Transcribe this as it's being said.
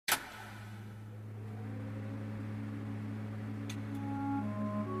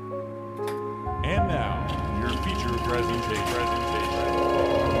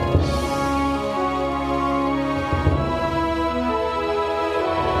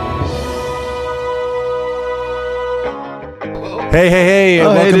Hey,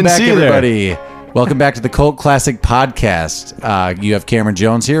 welcome back, everybody. Welcome back to the Cult Classic Podcast. You have Cameron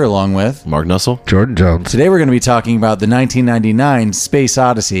Jones here along with Mark Nussel, Jordan Jones. Today we're going to be talking about the 1999 Space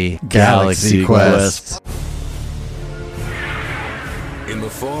Odyssey Galaxy Quest. In the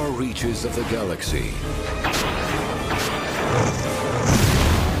far reaches of the galaxy,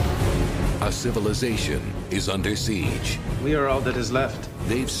 a civilization is under siege. We are all that is left.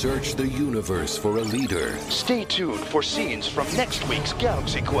 They've searched the universe for a leader. Stay tuned for scenes from next week's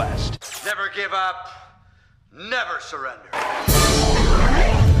Galaxy Quest. Never give up, never surrender.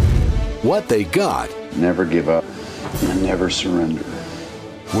 What they got Never give up and never surrender.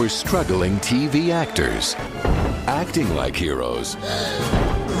 were struggling TV actors, acting like heroes.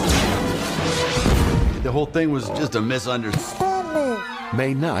 The whole thing was just a misunderstanding.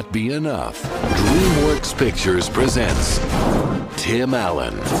 May not be enough. DreamWorks Pictures presents Tim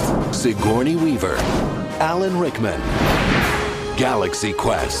Allen, Sigourney Weaver, Alan Rickman, Galaxy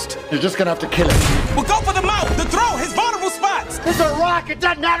Quest. You're just gonna have to kill him. We'll go for the mouth, the throat, his vulnerable spots. It's a rock, it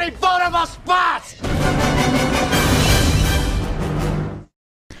doesn't have any vulnerable spots!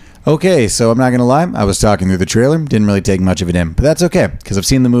 Okay, so I'm not going to lie. I was talking through the trailer. Didn't really take much of it in, but that's okay because I've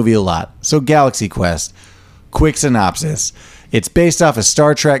seen the movie a lot. So Galaxy Quest, quick synopsis. It's based off a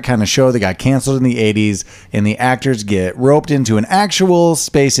Star Trek kind of show that got canceled in the 80s, and the actors get roped into an actual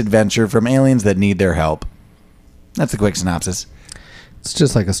space adventure from aliens that need their help. That's the quick synopsis. It's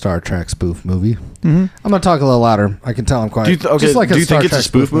just like a Star Trek spoof movie. Mm-hmm. I'm going to talk a little louder. I can tell I'm quiet. Do you think it's a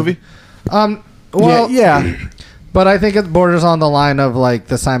spoof movie? Well, yeah. But I think it borders on the line of like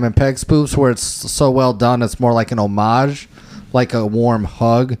the Simon Pegg spoofs where it's so well done, it's more like an homage, like a warm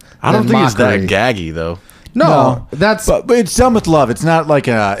hug. I don't think mockery. it's that gaggy, though. No, that's... But it's done with love. It's not like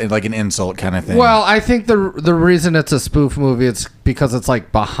an insult kind of thing. Well, I think the reason it's a spoof movie, it's because it's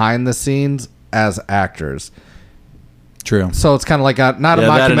like behind the scenes as actors. True. So it's kind of like not a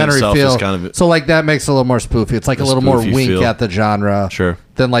that in mockumentary itself feel. is kind of So like that makes it a little more spoofy. It's like a little more spoofy wink feel. at the genre. Sure.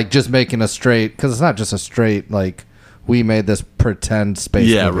 Than like just making a straight, because it's not just a straight like we made this pretend space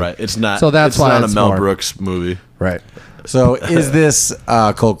movie. Yeah, right. It's not. So that's it's why not it's a Mel more. Brooks movie. Right. So is this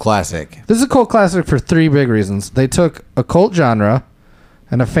a cult classic? This is a cult classic for three big reasons. They took a cult genre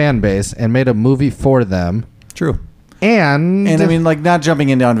and a fan base and made a movie for them. True. And I mean, like, not jumping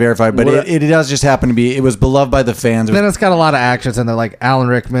into unverified, but it does just happen to be, it was beloved by the fans. then it's got a lot of actors in there, like Alan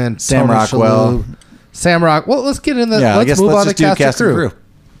Rickman, Sam Tony Rockwell. Shalhoub, Sam Rock. Well, let's get in the. Yeah, I guess move let's on just to do cast and crew.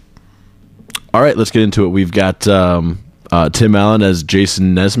 All right, let's get into it. We've got Tim Allen as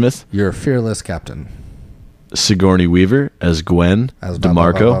Jason Nesmith, Your fearless captain. Sigourney Weaver as Gwen As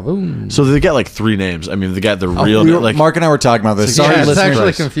DeMarco. boom. So they got like three names. I mean, they got the real like Mark and I were talking about this. Sorry, Yeah, it's listeners.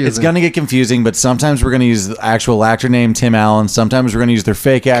 actually confusing. It's going to get confusing, but sometimes we're going to use the actual actor name Tim Allen. Sometimes we're going to use their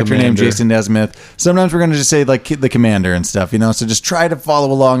fake actor name Commander. Jason Nesmith. Sometimes we're going to just say like the commander and stuff, you know. So just try to follow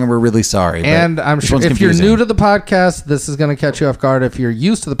along, and we're really sorry. And but I'm this sure one's if you're confusing. new to the podcast, this is going to catch you off guard. If you're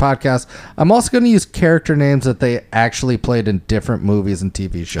used to the podcast, I'm also going to use character names that they actually played in different movies and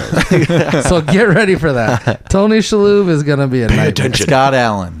TV shows. So get ready for that. Tony Shalhoub is going to be a nightmare. attention. Scott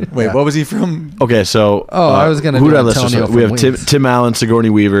Allen. Wait, Yeah. what was he from? Okay, so I was gonna who do did I list? Antonio So we have from Wings. Tim Allen,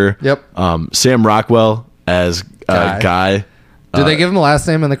 Sigourney Weaver. Yep. Sam Rockwell as Guy. Did they give him a last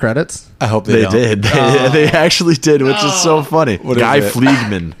name in the credits? I hope They don't. did. They actually did, which is so funny. What Guy is it?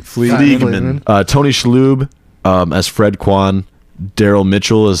 Fleegman. Fleegman. Tony Shalhoub as Fred Kwan. Daryl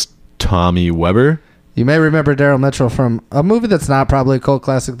Mitchell as Tommy Weber. You may remember Daryl Mitchell from a movie that's not probably a cult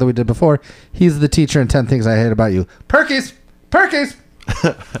classic that we did before. He's the teacher in 10 Things I Hate About You. Perky's!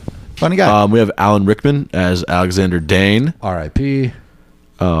 Funny guy. We have Alan Rickman as Alexander Dane. R.I.P.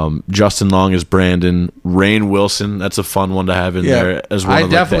 Justin Long as Brandon. Rainn Wilson. That's a fun one to have in Yeah. there as one I of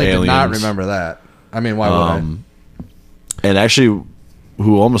like, definitely the did aliens. not remember that. I mean, why would I? And actually,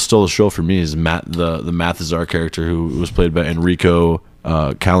 who almost stole the show for me is Matt, the Mathazar character, who was played by Enrico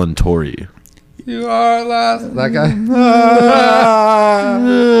Calentori. You are last. That guy?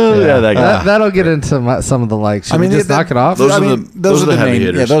 Yeah, that guy. That'll get into some of the likes. Should we just knock it off? those are the heavy main.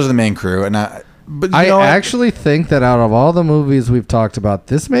 hitters. Yeah, those are the main crew. And but you know what? actually think that out of all the movies we've talked about,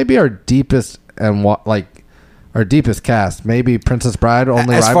 this may be our deepest and our deepest cast. Maybe Princess Bride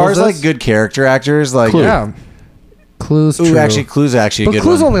only as rivals far as this. like good character actors, like Yeah. Clue's Ooh, true. actually, Clue's actually a But good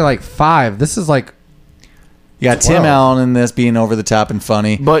Clue's one. only like 5. This is like You got Tim 12. Allen in this being over the top and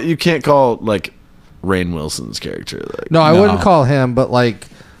funny. But you can't call like Rainn Wilson's character. Like, No, I No. wouldn't call him, but like,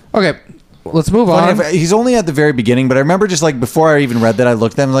 okay, let's move funny on. enough, he's only at the very beginning, but I remember just like before I even read that, I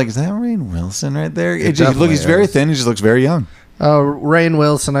looked at him like, is that Rainn Wilson right there? He's very thin. He just looks very young. Rainn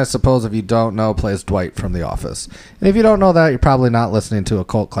Wilson, I suppose, if you don't know, plays Dwight from The Office. And if you don't know that, you're probably not listening to a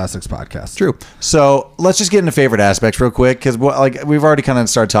Cult Classics podcast. True. So let's just get into favorite aspects real quick, because like we've already kind of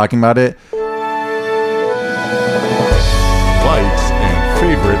started talking about it. Likes and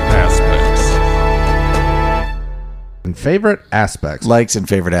favorite aspects. And favorite aspects. Likes and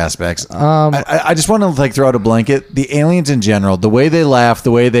favorite aspects. I just want to like throw out a blanket. The aliens in general, the way they laugh,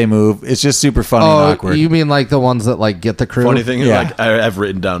 the way they move, it's just super funny and awkward. You mean like the ones that like get the crew? Funny thing, Yeah. like I've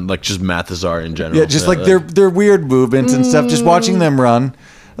written down like just Mathazar in general. Yeah, just like their weird movements and stuff. Just watching them run,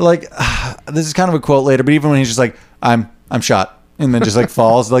 like this is kind of a quote later, but even when he's just like, I'm shot, and then just like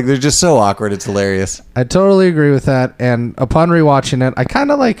falls, like they're just so awkward. It's hilarious. I totally agree with that. And upon rewatching it, I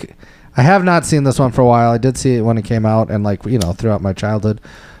kind of like. I have not seen this one for a while. I did see it when it came out, and like throughout my childhood.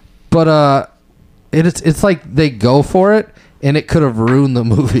 But it's like they go for it, and it could have ruined the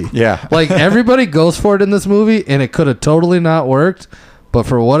movie. Yeah, like everybody goes for it in this movie, and it could have totally not worked. But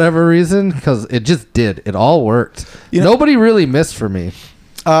for whatever reason, because it just did, it all worked. Nobody really missed for me.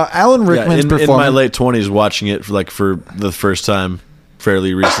 Alan Rickman's performance in my late 20s, watching it for the first time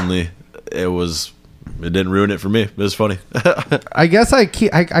fairly recently, it didn't ruin it for me. It was funny. I guess I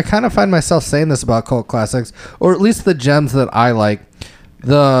kind of find myself saying this about cult classics, or at least the gems that I like.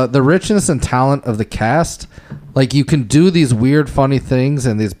 The richness and talent of the cast. Like, you can do these weird, funny things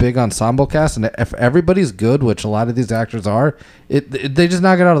and these big ensemble casts, and if everybody's good, which a lot of these actors are, they just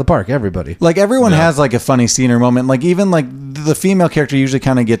knock it out of the park. Everybody. Like, everyone has like a funny scene or moment. Like, even like the female character usually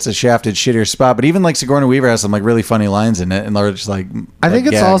kind of gets a shafted, shittier spot, but even like Sigourney Weaver has some like really funny lines in it, and they're just like. I think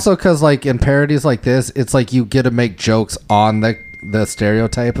it's gags. also because like in parodies like this, it's like you get to make jokes on the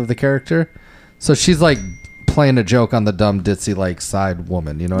stereotype of the character. So she's like playing a joke on the dumb ditzy like side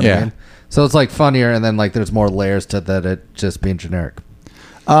woman. You know what I mean? So it's like funnier, and then like there's more layers to that. It just being generic.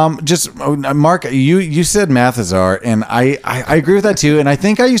 Mark, you said Mathazar, and I agree with that too. And I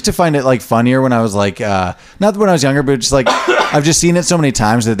think I used to find it like funnier when I was like, not when I was younger, but just like I've just seen it so many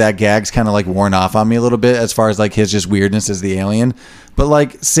times that gag's kind of like worn off on me a little bit as far as like his just weirdness as the alien. But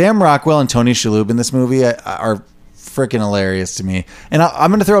like Sam Rockwell and Tony Shalhoub in this movie are freaking hilarious to me. And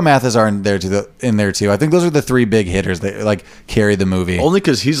I'm going to throw Mathazar in there too. I think those are the three big hitters that like carry the movie. Only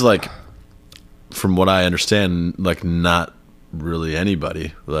because he's like, from what I understand, like not really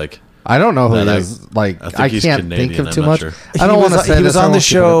anybody. Like, I don't know who he is. Like, I can't think of too much. Sure. I don't want to say he was this, on the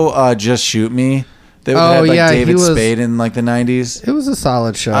show Just Shoot Me. That had like David Spade in like the 90s. It was a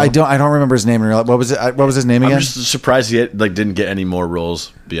solid show. I don't remember his name in real life. What was his name again? I'm just surprised he didn't get any more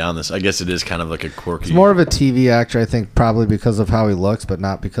roles beyond this. I guess it is kind of like a quirky. He's more of a TV actor, I think, probably because of how he looks, but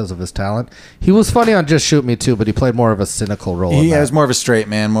not because of his talent. He was funny on Just Shoot Me too, but he played more of a cynical role. He was more of a straight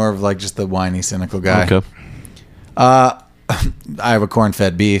man, more of like just the whiny, cynical guy. Okay. I have a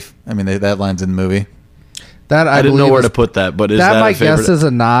corn-fed beef. I mean, that line's in the movie. That I didn't know where to put that, but is that my a favorite? guess is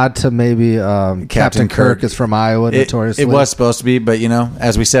a nod to maybe Captain Kirk is from Iowa, notoriously. It was supposed to be, but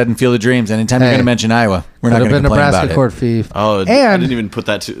as we said in Field of Dreams, anytime you're going to mention Iowa, we're not going to complain about it. Nebraska Court Thief. Oh, and I didn't even put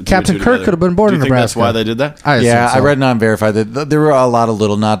that to Captain Kirk could have been born in Nebraska. That's why they did that? I read non-verified that there were a lot of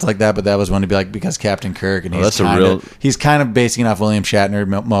little nods like that, but that was one to be like because Captain Kirk, and he's kind of basing it off William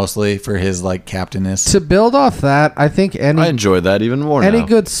Shatner mostly for his like captainness. To build off that, I think I enjoy that even more. Any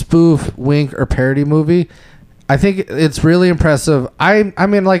good spoof, wink, or parody movie, I think it's really impressive. I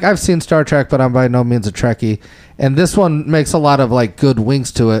mean, like, I've seen Star Trek, but I'm by no means a Trekkie. And this one makes a lot of, like, good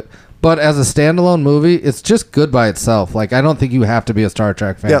winks to it. But as a standalone movie, it's just good by itself. Like, I don't think you have to be a Star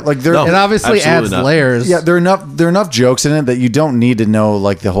Trek fan. Yeah, like it obviously adds layers. Yeah, there are enough jokes in it that you don't need to know,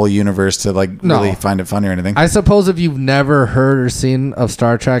 like, the whole universe to, like, really find it funny or anything. I suppose if you've never heard or seen of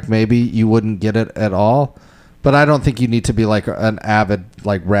Star Trek, maybe you wouldn't get it at all. But I don't think you need to be like an avid,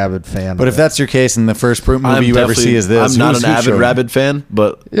 like rabid fan. But if that's your case, and the first movie you ever see is this, I'm not an avid rabid fan,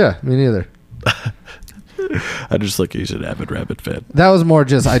 but yeah, me neither. I just like he's an avid rabid fan. That was more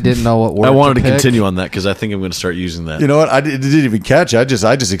just I didn't know what word. I wanted to continue on that because I think I'm going to start using that. You know what? I didn't even catch. I just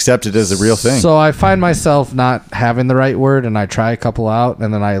accepted it as a real thing. So I find myself not having the right word, and I try a couple out,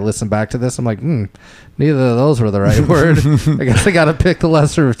 and then I listen back to this. I'm like, neither of those were the right word. I guess I got to pick the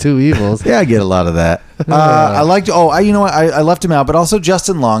lesser of two evils. Yeah, I get a lot of that. I liked. You know what? I left him out, but also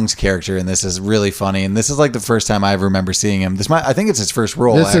Justin Long's character in this is really funny, and this is like the first time I ever remember seeing him. I think it's his first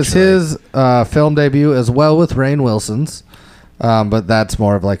role. This is his film debut as well with Rainn Wilson's, but that's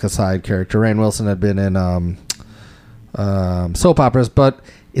more of like a side character. Rainn Wilson had been in soap operas, but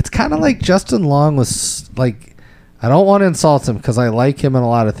it's kind of like Justin Long was like. I don't want to insult him because I like him in a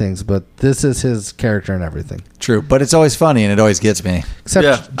lot of things, but this is his character and everything. True, but it's always funny and it always gets me.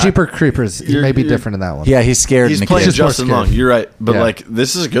 Except Jeeper Creepers, he may be different in that one. Yeah, he's scared. He's in the playing kid. Justin more Long. scared. You're right, but Yeah. like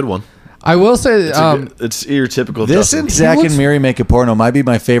this is a good one. I will say, It's your typical. This Justin. and Zach and Miri Make a Porno might be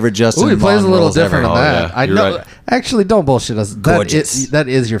my favorite Justin. ooh, he plays a Long little roles different ever. in that. yeah, I you're know. right. Actually, don't bullshit us. Gorgeous. That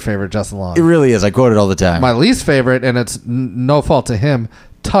is your favorite Justin Long. It really is. I quote it all the time. My least favorite, and it's no fault to him,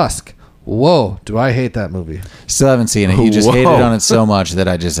 Tusk. Whoa, do I hate that movie? Still haven't seen it. You just Whoa. hated on it so much that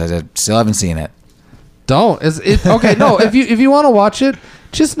I still haven't seen it. Don't. Is it okay? No, if you want to watch it,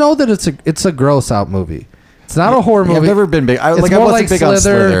 just know that it's a gross out movie. It's not a horror Yeah, movie. I've never been big. I It's wasn't more big on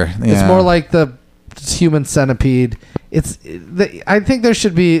Slither. It's Yeah. more like the Human Centipede. I think there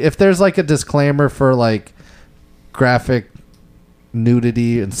should be, if there's like a disclaimer for like graphic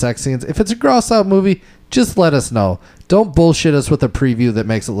nudity and sex scenes. If it's a gross out movie, just let us know. Don't bullshit us with a preview that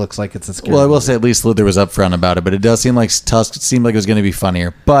makes it look like it's a scary Well, I will movie. say at least Slither was upfront about it, but it does seem like Tusk seemed like it was going to be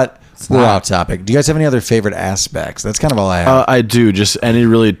funnier. But we're not. off topic. Do you guys have any other favorite aspects? That's kind of all I have. I do. Just any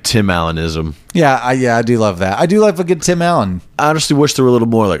really Tim Allenism. yeah, I do love that. I do love a good Tim Allen. I honestly wish there were a little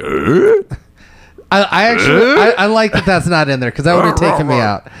more like. I actually I like that that's not in there because that would have taken me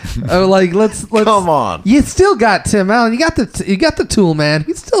out. Like let's Come on. You still got Tim Allen. You got the tool man.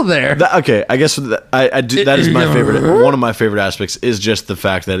 He's still there. Okay, I guess I do. That is my favorite. One of my favorite aspects is just the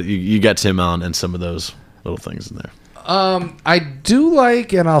fact that you got Tim Allen and some of those little things in there. I do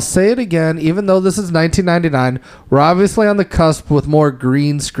like, and I'll say it again, even though this is 1999, we're obviously on the cusp with more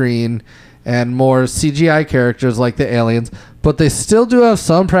green screen and more CGI characters like the aliens, but they still do have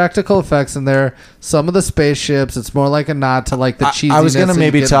some practical effects in there. Some of the spaceships, it's more like a nod to like the cheesiness. I was going to that you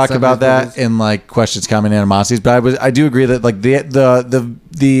maybe get in talk 70s about that movies. in like questions, comment, animosities, but I do agree that like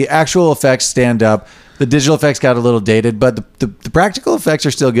the actual effects stand up. The digital effects got a little dated, but the practical effects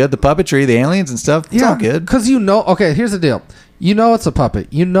are still good. The puppetry, the aliens and stuff, it's all good. Because okay, here's the deal. You know it's a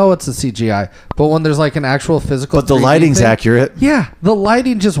puppet. You know it's a CGI. But when there's like an actual physical... But the 3D lighting's thing- accurate. Yeah, the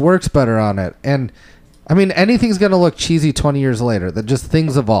lighting just works better on it. And, I mean, anything's going to look cheesy 20 years later. That just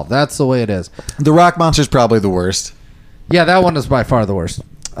things evolve. That's the way it is. The rock monster's probably the worst. Yeah, that one is by far the worst.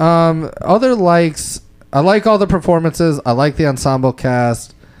 Other likes... I like all the performances. I like the ensemble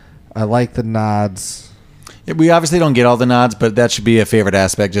cast. I like the nods. We obviously don't get all the nods, but that should be a favorite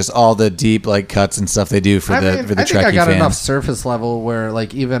aspect. Just all the deep like cuts and stuff they do for the I think Trekkie I got fans. enough surface level where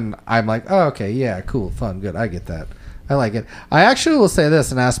like even I'm like, oh, okay, yeah, cool, fun, good. I get that. I like it. I actually will say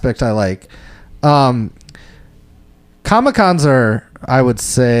this, an aspect I like. Comic-Cons are, I would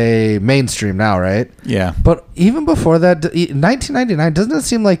say, mainstream now, right? Yeah. But even before that, 1999, doesn't it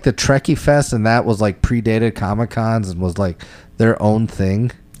seem like the Trekkie Fest and that was like predated Comic-Cons and was like their own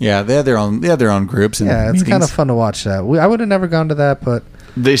thing? Yeah, they have their own groups. And Yeah, it's meetings. kind of fun to watch that. I would have never gone to that, but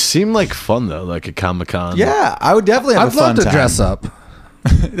They seem like fun though, like a Comic-Con. Yeah, I would definitely have I'd a fun love to time. dress up.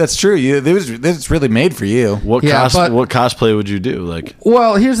 That's true. It's really made for you. What Yeah, but- what cosplay would you do? Like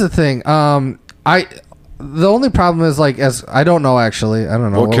Well, here's the thing. The only problem is like as I don't know actually. I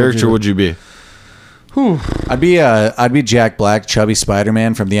don't know what character would you be? I'd be Jack Black, chubby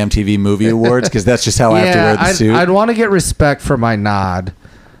Spider-Man from the MTV Movie Awards, because that's just how I have to wear the suit. I'd want to get respect for my nod.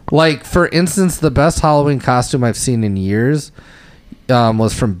 Like for instance, the best Halloween costume I've seen in years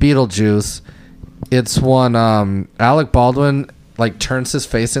was from Beetlejuice. It's when Alec Baldwin like turns his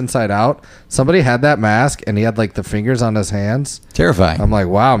face inside out. Somebody had that mask and he had like the fingers on his hands. Terrifying. I'm like,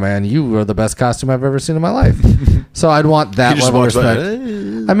 wow, man, you were the best costume I've ever seen in my life. So I'd want that He just level of walks by,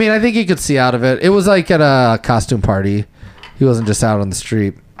 respect. I mean, I think you could see out of it. It was like at a costume party. He wasn't just out on the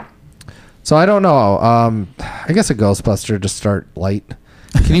street. So I don't know. I guess a Ghostbuster to start light.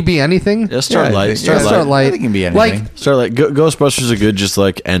 Can you be anything? Yeah, start light. Start light. I think it can be anything. Like Start like Ghostbusters are good, just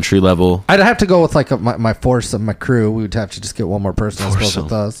like entry level. I'd have to go with like my force and my crew. We would have to just get one more person, I suppose,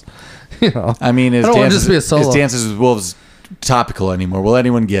 with us. You know, I mean, I don't want to just be a solo. is Dances with Wolves topical anymore? Will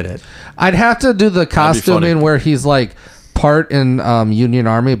anyone get it? I'd have to do the costuming funny. where he's like part in Union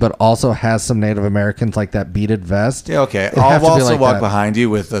Army, but also has some Native Americans like that beaded vest. Yeah, okay. It'd have I'll to be also like walk that. behind you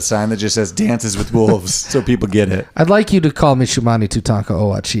with a sign that just says Dances with Wolves so people get it. I'd like you to call me Shumani Tutanka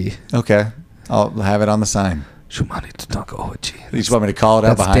Owachi. Okay. I'll have it on the sign. Shumani Tutanka Owachi. You just want me to call it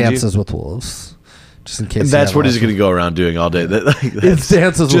out That's behind Dances with Wolves. Just in case. That's what he's going to go around doing all day. It's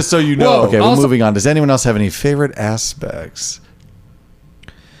Dances with Just so you know. Whoa, Okay, also- well, moving on. Does anyone else have any favorite aspects?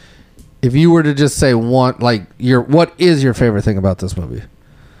 If you were to just say one, like what is your favorite thing about this movie?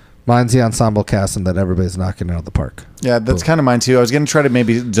 Mine's the ensemble cast and that everybody's knocking it out of the park. Yeah, that's kind of mine too. I was going to try to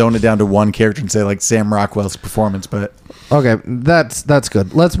maybe zone it down to one character and say like Sam Rockwell's performance, but Okay, that's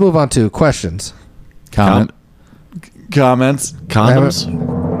good. Let's move on to questions. comments. Condoms. Condiments?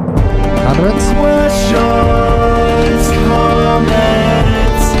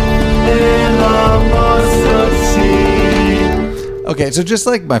 Okay, so just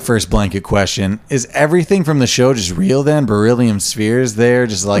like my first blanket question, is everything from the show just real then? Beryllium spheres there?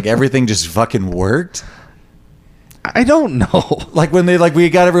 Just like everything just fucking worked? I don't know. Like when we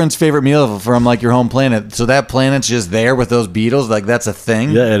got everyone's favorite meal from like your home planet. So that planet's just there with those beetles? Like that's a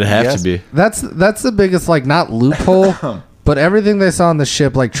thing? Yeah, it'd have to be. That's the biggest, like, not loophole, but everything they saw on the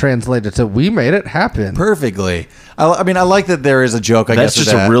ship, like, translated to, we made it happen. Perfectly. I mean, I like that there is a joke, I guess. That's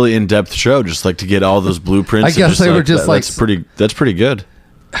just a really in-depth show, just like to get all those blueprints. I guess they were just like... That's pretty good.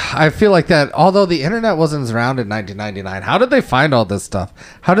 I feel like that, although the internet wasn't around in 1999, how did they find all this stuff?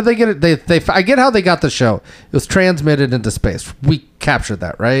 How did they get it? I get how they got the show. It was transmitted into space. We captured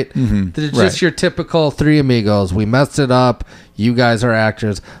that, right? Mm-hmm. It's just your typical Three Amigos. We messed it up. You guys are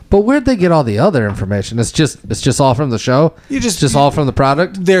actors. But where'd they get all the other information? It's just all from the show? All from the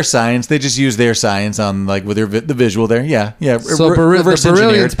product? Their science. They just use their science on, like, with the visual there. Yeah. So the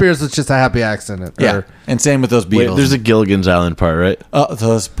Beryllium Spears was just a happy accident. Yeah. And same with those beetles. Wait, there's a Gilligan's Island part, right? Oh,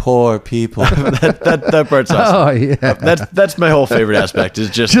 those poor people. that part's awesome. Oh, yeah. That's my whole favorite aspect, is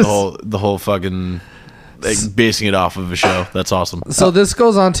just the whole fucking... like, basing it off of a show. That's awesome. So this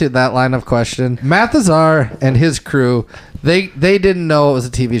goes on to that line of question. Mathazar and his crew, they didn't know it was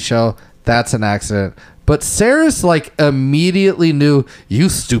a TV show. That's an accident. But Saris, like, immediately knew, you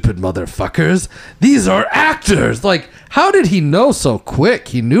stupid motherfuckers, these are actors. Like, how did he know so quick?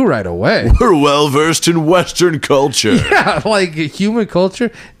 He knew right away. We're well versed in Western culture. Yeah, like human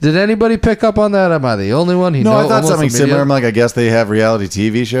culture. Did anybody pick up on that? Am I the only one? No, I thought something similar. I'm like, I guess they have reality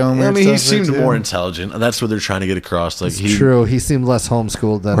TV show. I mean, he seemed more intelligent, and that's what they're trying to get across. Like, true. He seemed less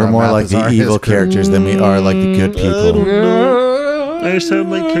homeschooled than we're more like the evil characters than we are like the good people. I sound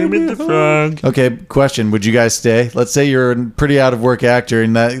like Kermit the Frog. Okay, question. Would you guys stay? Let's say you're a pretty out of work actor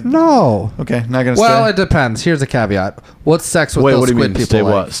and that... No. Okay, not going to stay? Well, it depends. Here's a caveat. What's sex with those squid people stay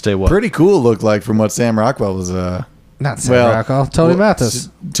like? What? Stay what? Pretty cool looked like from what Sam Rockwell was... Not Sam Rockwell. Tony Mathis.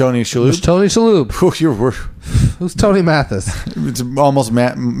 Tony Shalhoub? Who's Tony Shalhoub? Who's Tony Mathis? It's almost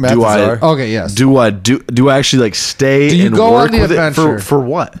Mathazar. Okay, yes. Do I actually, like, stay Do you and go work on the with adventure? It for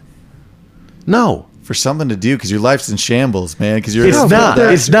what? No. For something to do, because your life's in shambles, man. Because you're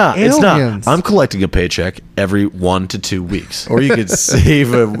It's not. I'm collecting a paycheck every 1 to 2 weeks. Or you could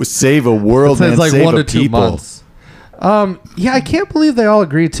save a world, man. Like save 1 to 2 people. months. Yeah, I can't believe they all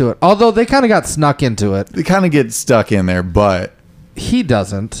agreed to it. Although they kind of got snuck into it. They kind of get stuck in there, but he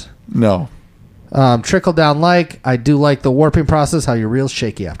doesn't. No. Trickle down, like, I do like the warping process, how you're real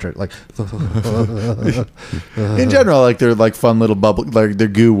shaky after it. Like, in general, like, they're like fun little bubble, like they're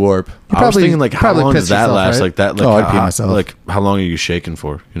goo warp. I was thinking, like, how long does that yourself, last? Right? Like that, like, I'd pee myself. Like, how long are you shaking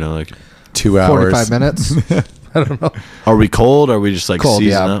for? You know, like 2 hours, 45 minutes. I don't know. Are we cold? Are we just like cold?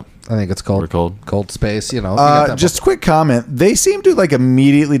 season Yeah, up? I think it's cold. We're cold. Cold space. You know. Just a quick comment. They seem to like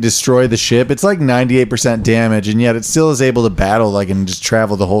immediately destroy the ship. It's like 98% damage, and yet it still is able to battle like and just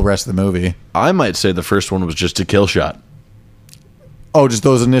travel the whole rest of the movie. I might say the first one was just a kill shot. Oh, just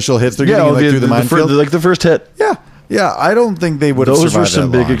those initial hits they're getting like, through the minefield? Like the first hit. Yeah, I don't think they would have survived. Those were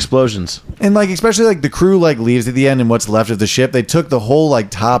some that big long. explosions. And like especially like the crew like leaves at the end and what's left of the ship, they took the whole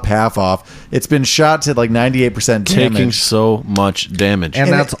like top half off. It's been shot to like 98% damage. Taking so much damage. And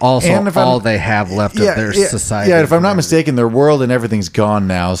that's also all they have left of their society. Yeah, if I'm not mistaken, their world and everything's gone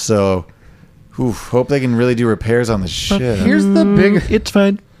now. So hope they can really do repairs on the ship. Here's the big... It's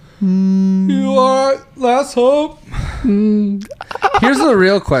fine. You are last hope. Here's the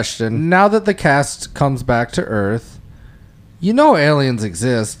real question. Now that the cast comes back to Earth, you know aliens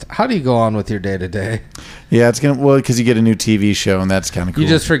exist. How do you go on with your day-to-day? Yeah, it's gonna because you get a new TV show and that's kind of cool. You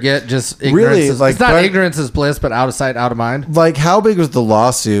just forget, ignorance. Really, It's not ignorance is bliss, but out of sight, out of mind. Like, how big was the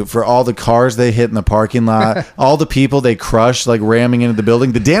lawsuit for all the cars they hit in the parking lot, all the people they crushed, like ramming into the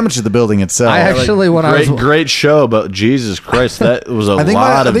building, the damage to the building itself? I actually, great show, but Jesus Christ, that was a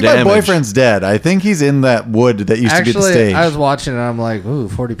lot of damage. I think my boyfriend's dead. I think he's in that wood that used to be the stage. I was watching and I'm like, ooh,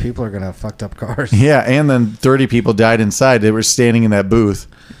 40 people are gonna have fucked up cars. Yeah, and then 30 people died inside. They were standing in that booth.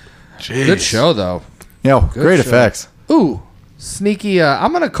 Jeez. Good show though. Yeah, great effects. Ooh, sneaky.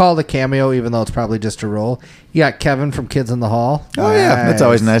 I'm going to call the cameo, even though it's probably just a role. You got Kevin from Kids in the Hall. Oh, yeah. That's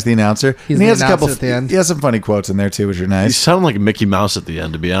always nice, the announcer. He's and he the has a couple announcer at the end. He has some funny quotes in there, too, which are You nice. sound like Mickey Mouse at the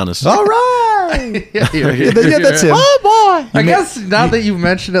end, to be honest. All right. Yeah, that's him. Oh, boy. I guess now that you've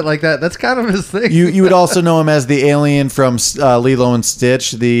mentioned it like that, that's kind of his thing. You would also know him as the alien from Lilo and Stitch.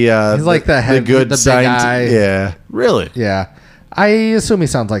 He's like the good big eye. Yeah. Really? Yeah. I assume he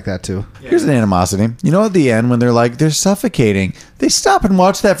sounds like that too. Here's an animosity. You know, at the end when they're like they're suffocating, they stop and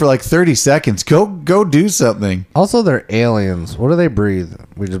watch that for like 30 seconds. Go do something. Also, they're aliens. What do they breathe?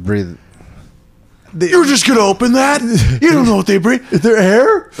 We just breathe. You're just gonna open that? You don't know what they bring. Their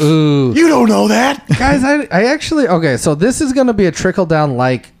hair? Ooh. You don't know that, Guys, I actually okay. So this is going to be a trickle down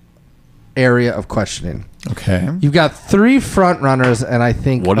like area of questioning. Okay. You've got 3 front runners, and I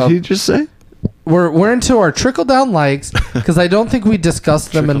think What did he just say? we're into our trickle down likes because I don't think we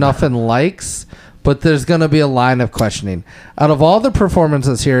discussed them enough in likes. But there's going to be a line of questioning. Out of all the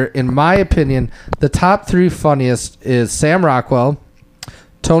performances here, in my opinion, the top 3 funniest is Sam Rockwell,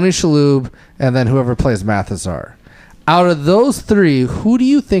 Tony Shalhoub, and then whoever plays Mathazar. Out of those 3, who do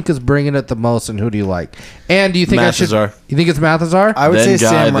you think is bringing it the most, and who do you like? And do you think Mathazar. You think it's Mathazar? I would Then say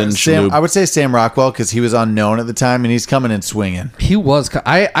Guy, Sam. then Sam Shalhoub. I would say Sam Rockwell because he was unknown at the time and he's coming in swinging. He was.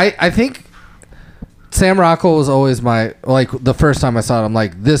 I think Sam Rockwell was always my, like, the first time I saw it, I'm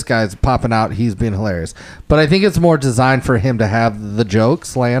like, this guy's popping out. He's being hilarious. But I think it's more designed for him to have the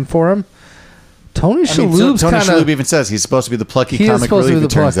jokes land for him. Tony Shalhoub's Tony kind Shalhoub of, even says he's supposed to be the plucky He is comic supposed to relief. be It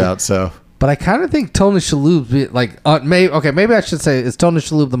the turns plucky. out. So but I kind of think Tony Shalhoub, maybe I should say, is Tony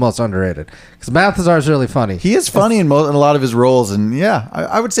Shalhoub the most underrated? Because Mathazar is really funny. he is funny in a lot of his roles, and yeah,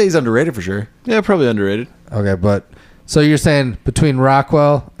 I would say he's underrated for sure. Yeah, probably underrated. Okay, but so you're saying between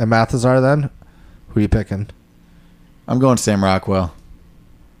Rockwell and Mathazar, then who are you picking? I'm going Sam Rockwell.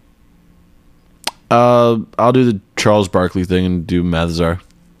 I'll do the Charles Barkley thing and do Mathazar.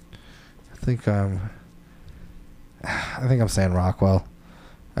 I think I'm saying Rockwell.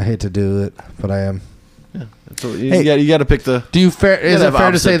 I hate to do it, but I am. So you got to pick the. Do you fair? Is gotta it have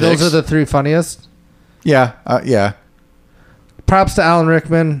fair to say opposite those picks. are the 3 funniest? Yeah, yeah. Props to Alan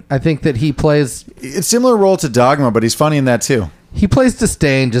Rickman. I think that he plays It's similar role to Dogma, but he's funny in that too.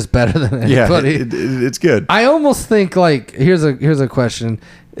 Disdain just better than Yeah, anybody. it's good. I almost think like here's a question.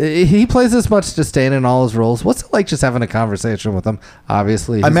 He plays this much disdain in all his roles. What's it like just having a conversation with him?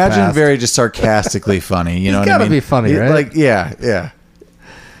 Obviously, I imagine passed. very just sarcastically funny. You know He's what I gotta mean? be funny, right? Like yeah.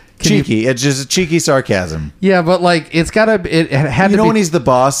 Cheeky. It's just cheeky sarcasm. Yeah, but like it had You to know be. when he's the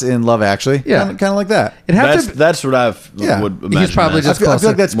boss in Love Actually? Yeah. kind of like that. It had to. That's what I Yeah. would He's imagine. probably that. just I feel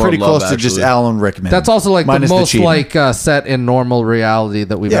like that's More pretty Love close to just Actually. Alan Rickman. That's also like Minus the most cheating. like set in normal reality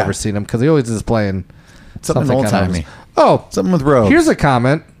that we've Yeah. ever seen him because he always is playing something old kind of- timey. Oh, Something with robes. here's a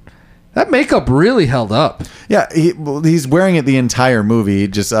comment. That makeup really held up. Yeah, he's wearing it the entire movie,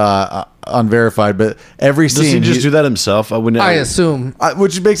 just unverified. But every Does he scene, just do that himself? I wouldn't. I assume.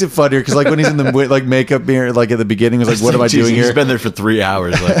 which makes it funnier because like when he's in the like makeup mirror, like at the beginning, he was like, "What am I Jeez, doing He's here?" been there for 3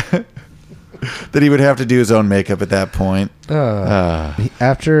 hours. Like, That he would have to do his own makeup at that point.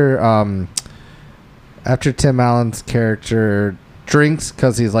 After Tim Allen's character drinks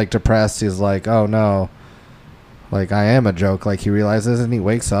because he's like depressed, he's like, "Oh no, like I am a joke." Like he realizes and he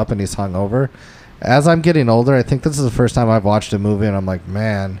wakes up and he's hungover. As I'm getting older, I think this is the first time I've watched a movie and I'm like,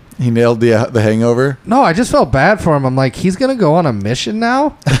 man, He nailed the Hangover. no, I just felt bad for him. I'm like, he's gonna go on a mission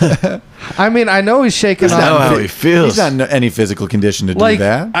now. I mean, I know he's shaking That's not off. how he feels. He's not in any physical condition to Like do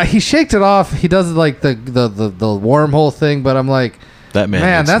that. he shaked it off. He does like the wormhole thing, but I'm like, that man.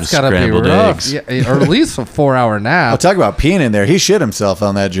 man, needs that's some gotta be scrambled rough. eggs. Yeah, or at least a 4-hour nap. I'll talk about peeing in there. He shit himself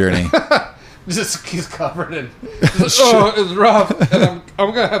on that journey. Just he's covered in. Oh, it's rough, and I'm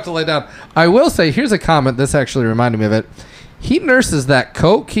gonna have to lay down. I will say, here's a comment. This actually reminded me of it. He nurses that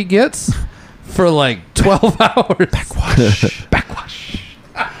Coke he gets for like 12 hours. Backwash.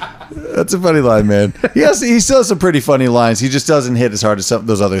 That's a funny line, man. He still has some pretty funny lines. He just doesn't hit as hard as some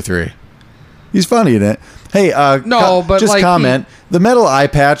those other 3. He's funny in it. Hey, No, but just like comment. The metal eye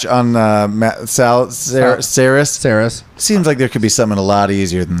patch on Saris Saris. seems like there could be something a lot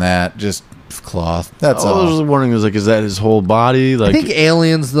easier than that. Just cloth. That's I was all. wondering, is that his whole body? Like, I think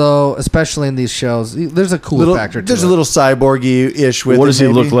aliens, though, especially in these shows, there's a cool factor to There's it. a little cyborgy-ish with what it, does he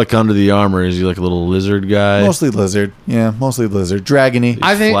maybe. look like under the armor? Is he like a little lizard guy? Mostly lizard. Yeah, mostly lizard. Dragony.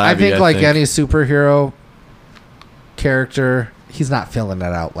 I think flabby, I like think. any superhero character, he's not filling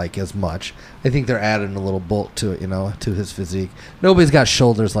that out like as much. I think they're adding a little bulk to it, to his physique. Nobody's got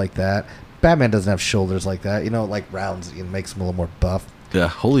shoulders like that. Batman doesn't have shoulders like that. Like rounds, makes him a little more buff. Yeah,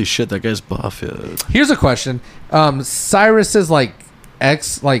 holy shit, that guy's buff. Yeah. Here's a question: Cyrus is like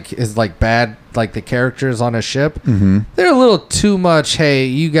bad, like the characters on a ship. Mm-hmm. They're a little too much. Hey,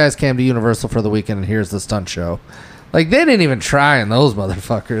 you guys came to Universal for the weekend, and here's the stunt show. Like they didn't even try in those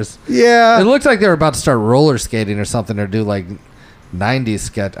motherfuckers. Yeah. It looked like they were about to start roller skating or something, or do like 90s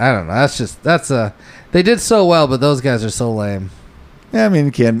sketch. I don't know. They did so well, but those guys are so lame. Yeah, I mean,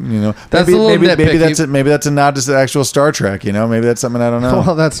 you can't, That's maybe, a little maybe nitpicky. maybe that's a nod to the actual Star Trek, Maybe that's something I don't know.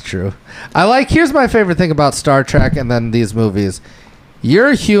 Well, that's true. Here's my favorite thing about Star Trek and then these movies.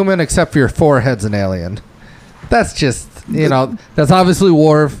 You're human except for your forehead's an alien. That's just, that's obviously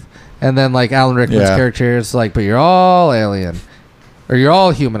Worf, and then like Alan Rickman's Yeah. character is like, but you're all alien. Or you're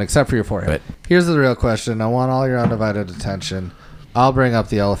all human except for your forehead. Right. Here's the real question. I want all your undivided attention. I'll bring up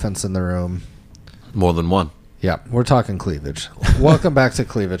the elephants in the room. More than one. Yeah, we're talking cleavage. Welcome back to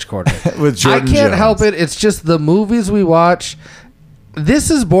Cleavage Corner. With Jordan I can't Jones. help it. It's just the movies we watch. This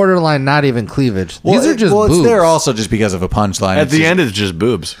is borderline not even cleavage. These are just boobs. It's there also just because of a punchline. At It's the just- end, it's just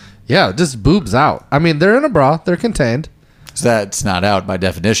boobs. Yeah, just boobs out. I mean, they're in a bra. They're contained. So that's not out by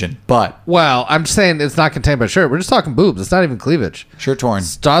definition, but Well, I'm saying it's not contained by shirt. We're just talking boobs. It's not even cleavage. shirt torn.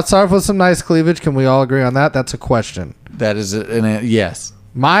 Starts off with some nice cleavage. Can we all agree on that? That's a question. That is yes.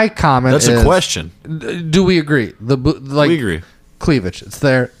 My comment That's is... a question. Do we agree? We agree. Cleavage. It's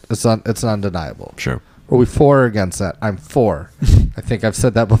there. It's undeniable. Sure. Are we for or against that? I'm for. I think I've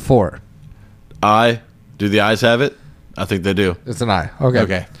said that before. Do the eyes have it? I think they do. It's an eye. Okay.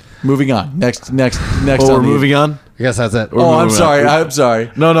 Okay. Moving on. Next. Oh, we're on the- moving on? I guess that's it. Oh, I'm moving sorry. on. I'm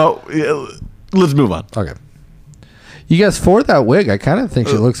sorry. No. Let's move on. Okay. You guys for that wig? I kind of think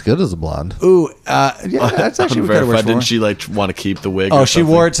she looks good as a blonde. Ooh, yeah, that's actually what I Unverified. wish for. Didn't she like want to keep the wig? Oh, or she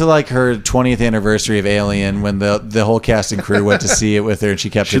something? wore it to like her 20th anniversary of Alien when the whole cast and crew went to see it with her, and she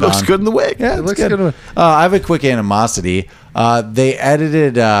kept She it looks on. good in the wig. Yeah, It it's looks good. good. I have a quick animosity. They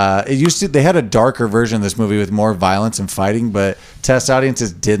edited. It used to. They had a darker version of this movie with more violence and fighting, but test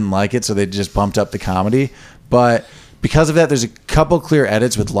audiences didn't like it, so they just bumped up the comedy. But because of that, there's a couple clear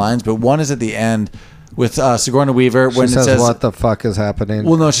edits with lines, but one is at the end with Sigourney Weaver when She it says, says, "What the fuck is happening?"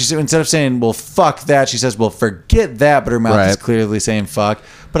 Well, no, she said instead of saying "well, fuck that," she says, "well, forget that," but her mouth is Right. clearly saying "fuck."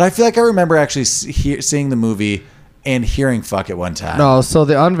 But I feel like I remember actually seeing the movie and hearing "fuck" at one time. No. So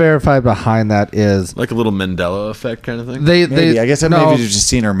the unverified behind that is Like a little Mandela effect kind of thing. Maybe I guess I no, maybe just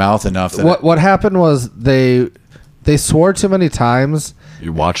seen her mouth enough. That what happened was they swore too many times,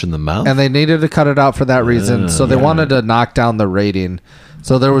 You're watching the mouth? and they needed to cut it out for that reason. So they wanted to knock down the rating.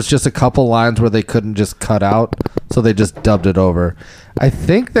 So there was just a couple lines where they couldn't just cut out, so they just dubbed it over. I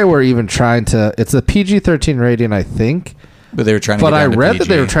think they were even trying to. It's a PG-13 rating, I think. but they were trying to. But get I down to read that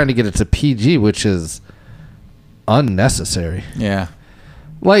they PG. were trying to get it to PG, which is unnecessary. Yeah.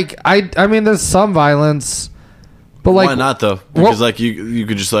 Like I mean, there's some violence, but like Why not though? Because like you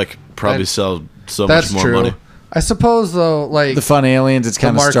could just like probably sell so that's much more true. money. I suppose though, like The fun aliens, it's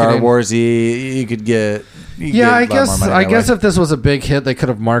kind of Star marketing. Warsy. You could get. yeah, I get a lot more guess money I that guess way. if this was a big hit, they could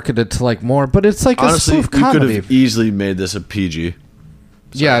have marketed to like more. But it's like Honestly, a you spoof could comedy. have easily made this a PG.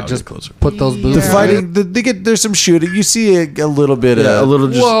 Yeah, I'll just get closer. put those boobs. the fighting. They get there's some shooting. You see a little bit Yeah, a of little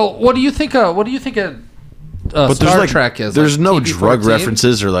just. Well, what do you think? What do you think a but Star like, Trek is? There's like no PG-13? drug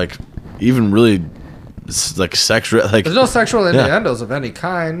references or like even really like sex. Like There's no sexual Yeah. innuendos of any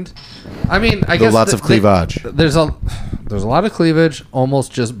kind. I mean, I Though guess lots of cleavage. There's a lot of cleavage,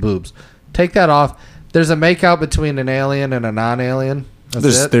 almost just boobs. Take that off. There's a makeout between an alien and a non-alien.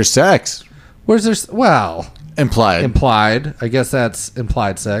 That's it. there's sex Where's there? Well, implied. implied. I guess that's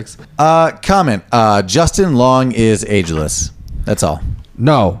implied sex. Comment. Justin Long is ageless. That's all.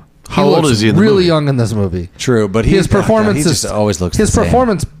 No. How old looks is he in the really movie? young in this movie. True, but His performance he just always looks his the same.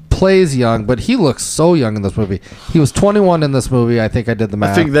 performance plays young, but he looks so young in this movie. He was 21 in this movie. I think I did the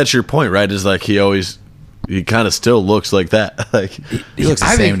math. I think that's your point, right? Is like he kind of still looks like that. Like He looks the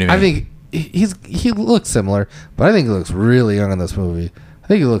I same think, to me. I think he looks similar, but I think he looks really young in this movie. I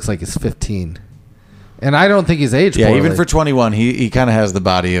think he looks like he's 15, and I don't think he's aged. Yeah, poorly. even for 21, he kind of has the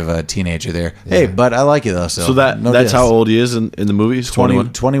body of a teenager there. Hey, but I like it though. So, so that no that's diss. how old he is in the movie. He's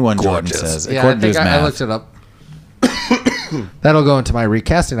 21. 21 Jordan Gorgeous. says. Yeah, I according to think his I math. looked it up. That'll go into my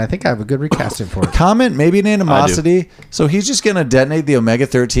recasting. I think I have a good recasting for it. Comment, maybe an animosity. So he's just going to detonate the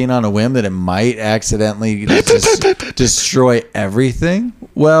Omega-13 on a whim that it might accidentally destroy everything.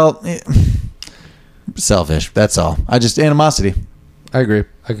 Well, selfish. That's all. Animosity. I agree.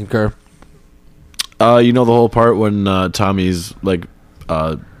 I concur. You know the whole part when Tommy's like,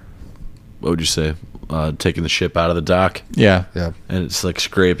 what would you say, taking the ship out of the dock, Yeah. Yeah. and it's like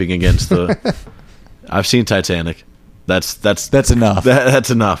scraping against the. I've seen Titanic. That's enough. That's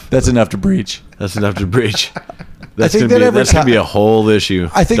enough. That's enough to breach. That's enough to breach. That's think gonna that be every that's gonna ti- be a whole issue.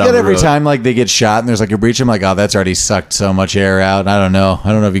 I think down that the every road. time like they get shot and there's like a breach, I'm like, oh, that's already sucked so much air out. I don't know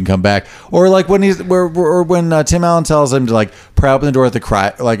if he can come back. Or like when when Tim Allen tells him to like pry open the door with a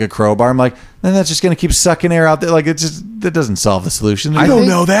crowbar, I'm like, then that's just gonna keep sucking air out there. Like that doesn't solve the solution. I You don't think-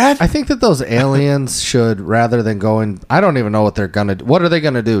 know that. I think that those aliens should, rather than going, I don't even know what they're gonna do. What are they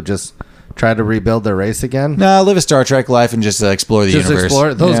gonna do? Just try to rebuild their race again? Nah, live a Star Trek life and just explore the universe.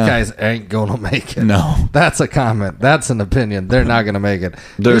 Explore. Those Yeah. guys ain't gonna make it. No. That's a comment. That's an opinion. They're not gonna make it.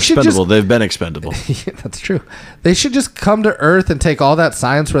 They're They should expendable. They've been expendable. Yeah, that's true. They should just come to Earth and take all that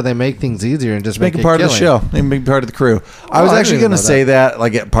science where they make things easier and just Make make a it part of the killing. show. They make part of the crew. I was I actually didn't going to know say that,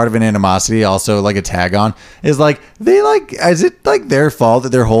 like, part of an animosity, also like a tag on, is like, is it like their fault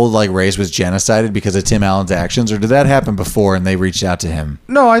that their whole like race was genocided because of Tim Allen's actions, or did that happen before and they reached out to him?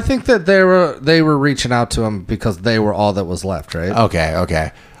 No, I think that they were reaching out to him because they were all that was left, right?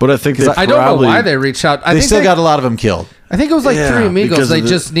 Okay. But I think I don't know why they reached out. I They think still got a lot of them killed. I think it was like Yeah, Three Amigos. because They of the-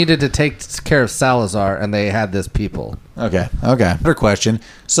 just needed to take care of Salazar, and they had this people. Okay. Another question.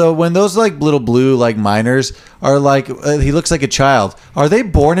 So when those like little blue like miners are like, he looks like a child. Are they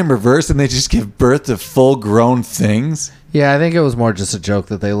born in reverse and they just give birth to full grown things? Yeah, I think it was more just a joke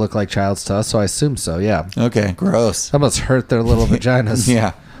that they look like childs to us, so I assume so. Yeah, Okay. Gross. that must hurt their little vaginas.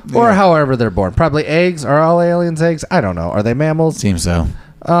 Yeah. Or Yeah. however they're born. Probably eggs. Are all aliens eggs? I don't know. Are they mammals? Seems so.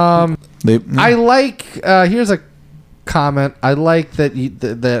 They, I like. Here's a comment. I like that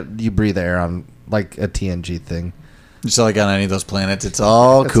you breathe air on like a TNG thing. just like on any of those planets, it's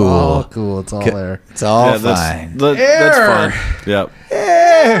all It's cool. all cool. It's all air. It's all Yeah, fine. that's fine. Yeah.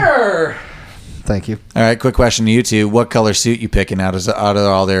 Air. Thank you. All right, quick question to you two. What color suit you picking out of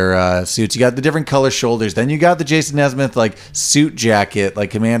all their suits? You got the different color shoulders. Then you got the Jason Nesmith like suit jacket, like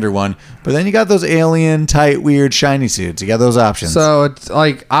Commander one. But then you got those alien, tight, weird, shiny suits. You got those options. So it's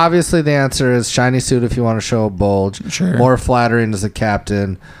like obviously the answer is shiny suit if you want to show a bulge. Sure. More flattering as a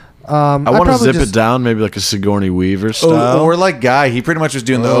captain. I want to zip it down, maybe like a Sigourney Weaver style. or like Guy, he pretty much was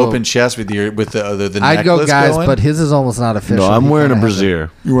doing the Oh. open chest with the I'd go necklace guys, going. but his is almost not official. No, I'm He wearing a kinda has it. brassiere.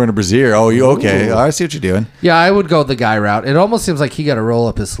 You're wearing a brassiere. Oh, you okay? Oh, I see what you're doing. Yeah, I would go the guy route. It almost seems like he got to roll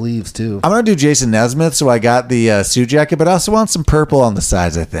up his sleeves too. I'm gonna do Jason Nesmith, so I got the suit jacket, but I also want some purple on the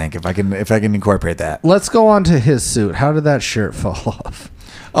sides. I think if I can incorporate that. Let's go on to his suit. How did that shirt fall off?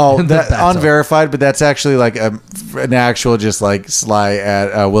 Oh, In the that battle. unverified, but that's actually like an actual just like sly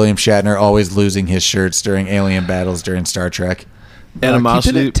at William Shatner always losing his shirts during alien battles during Star Trek. Keep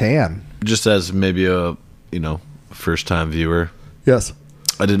Animosity, it tan. just as maybe a first time viewer. Yes.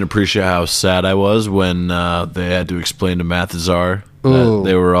 I didn't appreciate how sad I was when they had to explain to Mathazar Ooh. that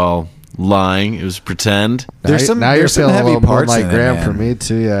they were all lying. It was pretend. There's some now you're there's some feeling a heavy little more parts like in it, Graham man. for me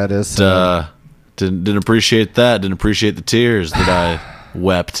too. Yeah, it is. Didn't appreciate that. Didn't appreciate the tears that I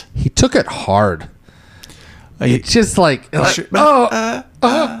wept. He took it hard. It's just like, he Yeah,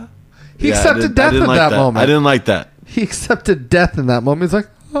 I accepted didn't- I death didn't in like that moment. I didn't like that. He accepted death in that moment. He's like,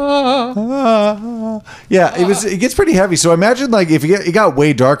 Yeah, it gets pretty heavy. So imagine like if it got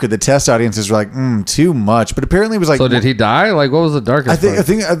way darker, the test audiences were like, too much. But apparently it was like, so did he die? Like, what was the darkest? I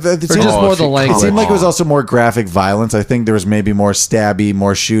think part? it Or just more the it language. seemed like it was also more graphic violence. I think there was maybe more stabby,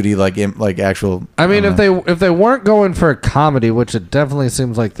 more shooty, like actual. I mean, if they weren't going for a comedy, which it definitely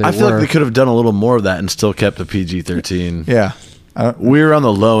seems like they I feel were. like they could have done a little more of that and still kept a PG-13. Yeah. We were on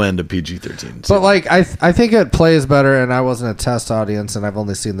the low end of PG-13. But like I think it plays better, and I wasn't a test audience, and I've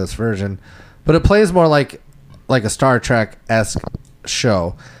only seen this version, but it plays more like a Star Trek-esque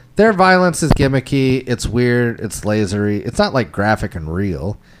show. Their violence is gimmicky, it's weird, it's lasery. It's not like graphic and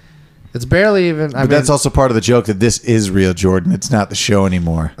real. It's barely even. But that's also part of the joke that this is real, Jordan. It's not the show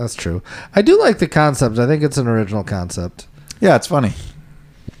anymore. That's true. I do like the concept. I think it's an original concept. Yeah, it's funny.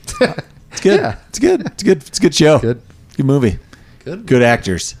 It's good. Yeah. It's good. It's good. It's a good show. Good. Good movie. Good. Good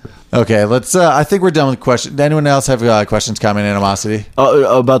actors. Okay, let's. I think we're done with questions. Does anyone else have questions, comment, animosity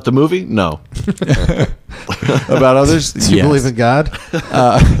about the movie? No. about others? Do you believe in God?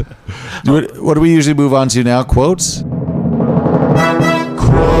 What do we usually move on to now? Quotes.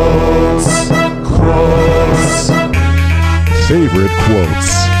 Favorite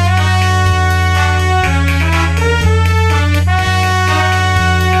quotes.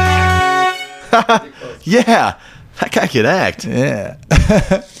 Yeah, that guy can act. Yeah.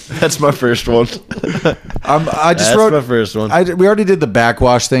 That's my first one. I just That's wrote my first one. we already did the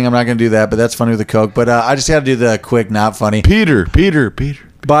backwash thing. I'm not going to do that, but that's funny with the Coke. But I just got to do the quick, not funny. Peter.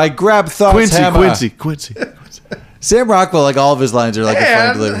 By Grab Thoughts Hammer. Quincy. Sam Rockwell, like all of his lines are like a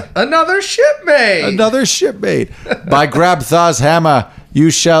funny delivery. Another shipmate. Another shipmate. By Grab Thaw's hammer, you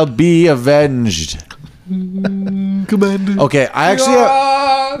shall be avenged. Commander. Okay, I actually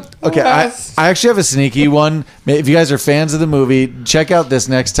Okay, I actually have a sneaky one. If you guys are fans of the movie, check out this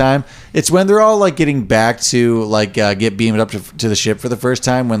next time. It's when they're all like getting back to like get beamed up to the ship for the first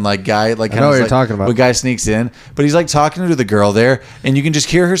time. When like guy like I know what you're talking about. When guy sneaks in, but he's like talking to the girl there, and you can just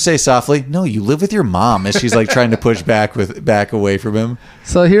hear her say softly, "No, you live with your mom," as she's like trying to push back away from him.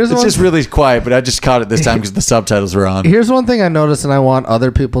 So here's it's just really quiet, but I just caught it this time because the subtitles were on. Here's one thing I noticed, and I want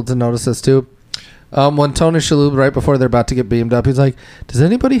other people to notice this too. When Tony Shalhoub, right before they're about to get beamed up, he's like, "Does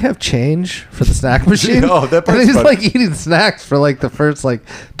anybody have change for the snack machine?" Oh, that part's and he's funny. like eating snacks for like the first like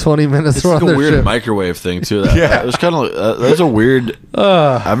 20 minutes. It's like a weird microwave thing too. That was kind of like, that was a weird.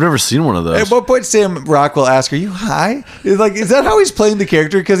 I've never seen one of those. At what point Sam Rockwell asked, "Are you high?" It's like, is that how he's playing the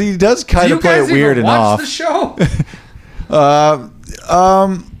character? Because he does kind of play it weird and off. The show.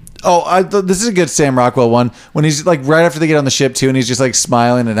 This is a good Sam Rockwell one. When he's like right after they get on the ship too, and he's just like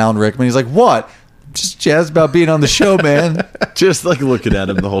smiling at Alan Rickman. He's like, "What? Just jazzed about being on the show, man." Just like looking at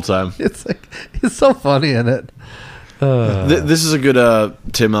him the whole time. It's like he's so funny in it. This is a good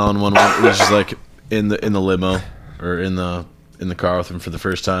Tim Allen one. Which is like in the limo or in the car with him for the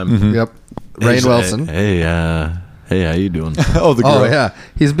first time. Mm-hmm. Yep. Rainn Wilson. Hey, how you doing? Oh, the girl. Oh yeah,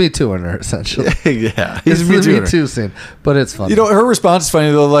 he's Me Tooing her essentially. Yeah, He's he's the Me Tooing Me her. Too scene, but it's funny. You know, her response is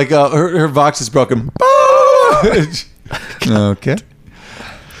funny though. Like her Vox is broken. Okay.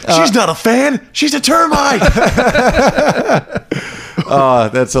 She's not a fan. She's a termite. Oh,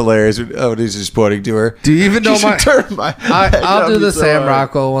 that's hilarious. Oh, he's just pointing to her. Do you even know She's my? a termite. I'll do the So Sam hard.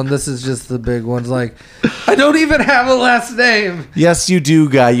 Rockwell one. This is just the big ones. Like, I don't even have a last name. Yes, you do,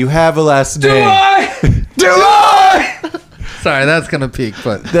 guy. You have a last name. Do I? Sorry, that's gonna peak,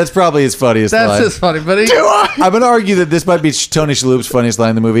 but That's probably his funniest that's line. just funny. But he, I'm going to argue that this might be Tony Shalhoub's funniest line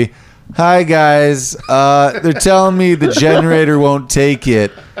in the movie. "Hi, guys. They're telling me the generator won't take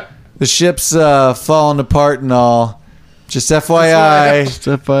it. The ship's falling apart and all. Just FYI.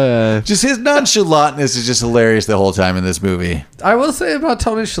 Just his nonchalantness is just hilarious the whole time in this movie. I will say about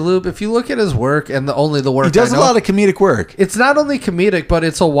Tony Shalhoub, if you look at his work and the work He does I a know, lot of comedic work. it's not only comedic, but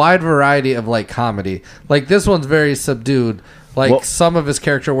it's a wide variety of like comedy. Like this one's very subdued. Like Well- some of his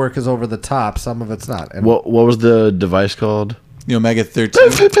character work is over the top, some of it's not. And What was the device called? The Omega 13.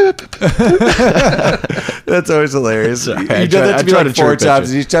 That's always hilarious. Sorry, He I does that to me tried like to 4 chirp at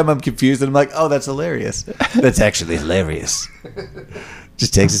times, you. and each time I'm confused, and I'm like, "Oh, that's hilarious." That's actually hilarious.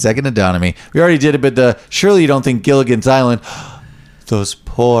 Just takes a second to dawn on me. We already did it, but surely you don't think Gilligan's Island, those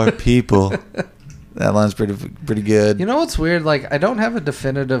poor people. That line's pretty good. you know what's weird? Like I don't have a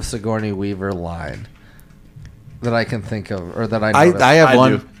definitive Sigourney Weaver line that I can think of, or that I know. I have I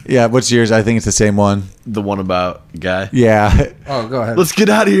one. do. Yeah, what's yours? I think it's the same one. The one about Guy. Yeah. Oh, go ahead. Let's get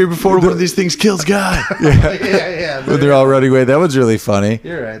out of here before one of these things kills Guy. yeah. When they're all running away. That one's really funny.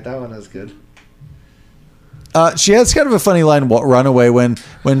 You're right. That one is good. She has kind of a funny line, "Run away," when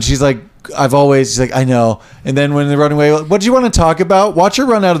she's like, she's like, "I know." And then when they run away, "What do you want to talk about?" Watch her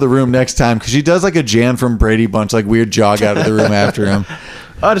run out of the room next time, because she does like a Jan from Brady Bunch, like weird jog out of the room after him.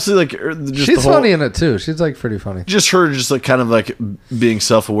 Honestly, like just She's the whole, funny in it too. She's like pretty funny. just her, just like kind of like being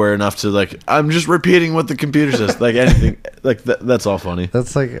self-aware enough to like, I'm just repeating what the computer says. Like anything, like that's all funny.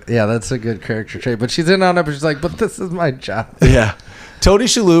 That's like, yeah, that's a good character trait. But she's in on it, but she's like, but this is my job. Yeah. Tony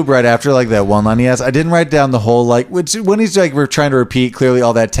Shalhoub, right after like that one line he has, I didn't write down the whole like when he's like we're trying to repeat clearly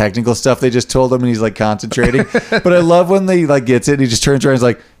all that technical stuff they just told him, and he's like concentrating. But I love when they like gets it and he just turns around and he's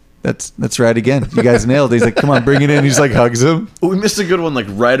like, That's right again. You guys nailed it. He's like, "Come on, bring it in." He just like hugs him. We missed a good one like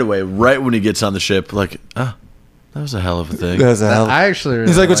right away, right when he gets on the ship. Like, that was a hell of a thing. That was a hell. I actually really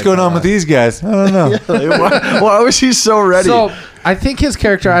He's like, "What's going on with these guys?" I don't know. Like, why was he so ready? So I think his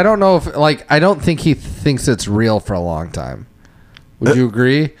character, I don't know if I don't think he thinks it's real for a long time. Would you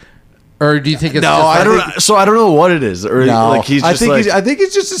agree? Or do you think it's No, just I don't. So I don't know what it is. Or No, like he's just I think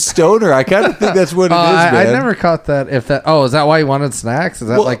he's just a stoner. I kind of think that's what it is, I man. never caught that. Is that why he wanted snacks? Is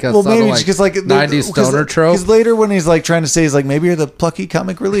that like a subtle, maybe like, because like 90s stoner trope? Because later when he's like trying to say, he's like, "Maybe you're the plucky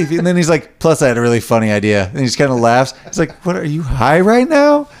comic relief," and then he's like, "Plus, I had a really funny idea," and he just kind of laughs. He's like, "What are you high right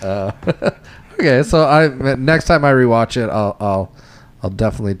now?" Okay, so next time I rewatch it, I'll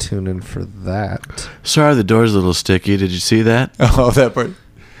definitely tune in for that. Sorry, the door's a little sticky. Did you see that? Oh, that part.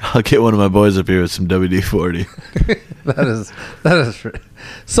 I'll get one of my boys up here with some WD-40. That is.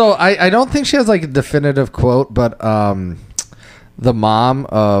 So I don't think she has like a definitive quote, but the mom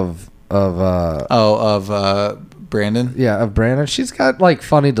of Brandon. Yeah, of Brandon. She's got like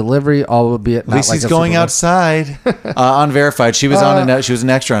funny delivery, albeit At least not he's like going a outside. On Verified, she was she was an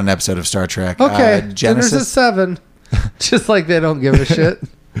extra on an episode of Star Trek. Okay, Dinner's at Genesis. 7. Just like they don't give a shit.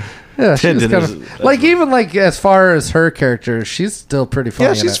 Yeah, she's Tintin kind is- of like even like as far as her character, she's still pretty funny. Yeah,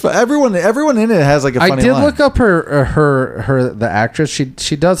 in she's it. fun. Everyone in it has like a funny I did line. look up her the actress.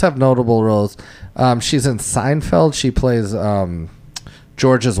 She does have notable roles. She's in Seinfeld. She plays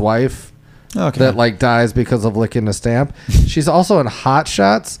George's wife Okay. that like dies because of licking a stamp. She's also in Hot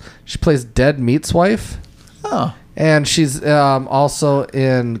Shots. She plays Dead Meat's wife. Oh. And she's also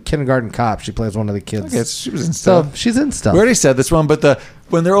in Kindergarten Cop. She plays one of the kids. Okay, she was in So stuff. she's in stuff. We already said this one, but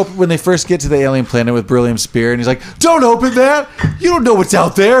when they first get to the alien planet with Beryllium Spear, and he's like, "Don't open that! You don't know what's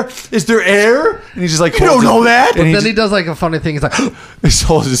out there. Is there air?" And he's just like, "You don't know that." But And then he does like a funny thing. He's like, he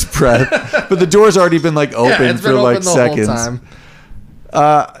holds his breath, but the door's already been like open it's for been like open the seconds. whole time.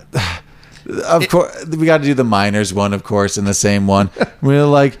 Of course, we got to do the miners one, of course, in the same one. We're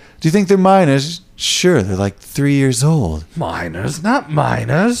like, "Do you think they're miners?" Sure, they're like 3 years old. Miners, not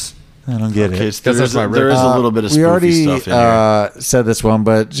miners. I don't get Okay, it. so there is a little bit of We spoofy already stuff in here. said this one,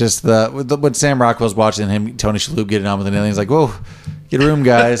 but just when Sam Rockwell's watching him, Tony Shalhoub getting on with an alien, he's like, "Whoa, get a room,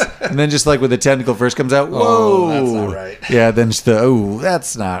 guys!" And then just like when the tentacle first comes out, whoa, Oh, that's not right. Yeah, then just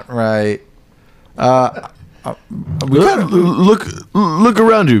that's not right. We gotta, Look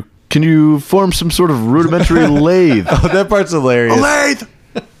around you. Can you form some sort of rudimentary lathe? oh, that part's hilarious. lathe.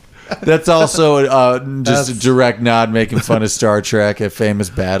 That's also just a direct nod making fun of Star Trek, a famous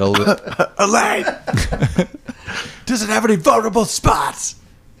battle. A lathe. Does it have any vulnerable spots?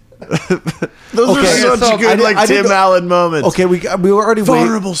 Those Okay. are such So, good I did Tim the- Allen moments. Okay, we were already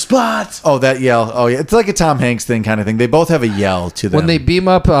Vulnerable spots. Oh, that yell. Oh, yeah. It's like a Tom Hanks thing kind of thing. They both have a yell to them. When they beam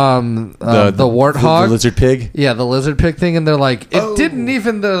up the warthog, the lizard pig. yeah, the lizard pig thing, and they're like, it didn't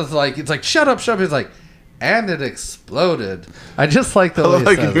even. It's like, shut up, shut up. He's like, and it exploded. I just like the I way love how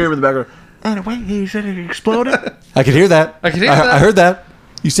he you can says hear it. him in the background. Anyway, he said it exploded. I could hear that. I could hear that. I heard that.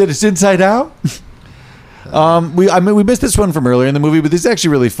 You said it's inside out. We missed this one from earlier in the movie, but this is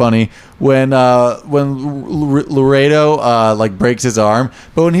actually really funny when Laredo like breaks his arm,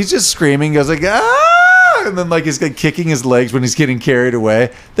 but when he's just screaming, goes like ah, and then like he's like kicking his legs when he's getting carried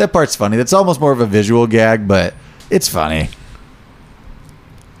away. That part's funny. That's almost more of a visual gag, but it's funny.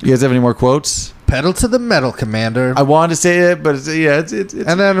 You guys have any more quotes? Pedal to the metal, Commander. I wanted to say it, but it's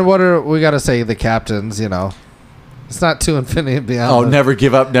And then what are we got to say? The captains, you know, it's not to infinity and beyond. oh, never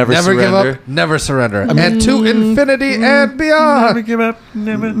give up, never surrender. give up, never surrender, and to infinity and beyond. Never give up.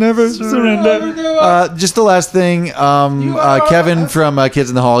 Never surrender. Just the last thing, Kevin from Kids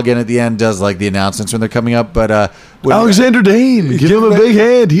in the Hall again at the end does like the announcements when they're coming up, but when, Alexander Dane, give him a big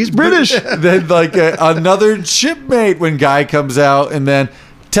hand. He's British. then like another shipmate when Guy comes out, and then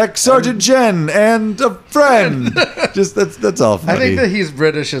Tech Sergeant Jen and a friend. Just that's all funny. I think that he's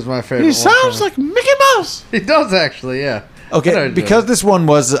British is my favorite. He sounds like Mickey Mouse. he does actually, yeah. I Okay, enjoy because it. this one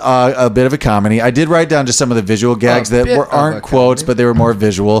was a bit of a comedy, I did write down just some of the visual gags A that bit of aren't a quotes, comedy. but they were more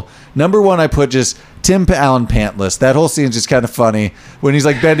visual. Number one, I put just Tim Allen pantless. That whole scene's just kind of funny when he's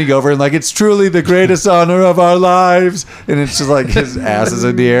like bending over and like, it's truly the greatest honor of our lives. And it's just like his ass is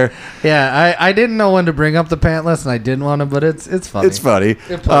in the air. Yeah, I didn't know when to bring up the pantless, and I didn't want to, but it's funny. It's funny. It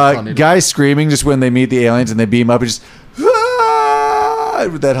plays funny to Guys screaming just when they meet the aliens and they beam up and just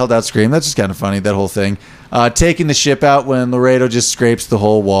with that held out scream. That's just kind of funny, that whole thing. Taking the ship out when Laredo just scrapes the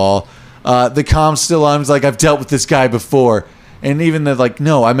whole wall. The comm's still on. He's like, I've dealt with this guy before. And even they're like,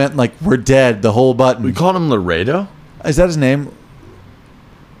 no, I meant like, we're dead, the whole button. We called him Laredo. Is that his name?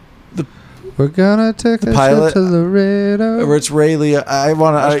 We're gonna take the pilot- ship to Laredo. Or it's Ray Liotta. I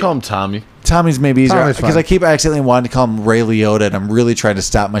want I just to. call him Tommy. Tommy's maybe easier Tommy's because fine. I keep accidentally wanting to call him Ray Liotta, and I'm really trying to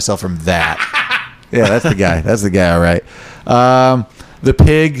stop myself from that. Yeah, that's the guy. That's the guy. All right. The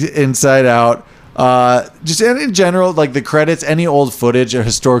pig Inside Out. Just in general, like the credits, any old footage or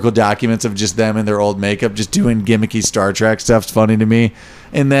historical documents of just them in their old makeup, just doing gimmicky Star Trek stuff's funny to me.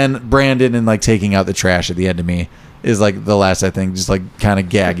 And then Brandon and like taking out the trash at the end of me is like the last, I think, just like kind of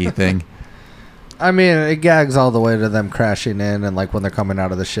gaggy thing. I mean, it gags all the way to them crashing in, and like when they're coming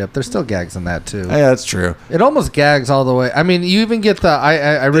out of the ship, there's still gags in that too. Yeah, that's true. It almost gags all the way. I mean, you even get the.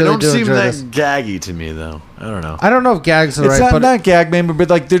 I They really don't do seem enjoy that this. gaggy to me, though. I don't know. I don't know if gags are It's right, but not gag, maybe, but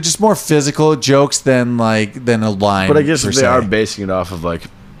like they're just more physical jokes than a line. But I guess per if they se. are basing it off of like,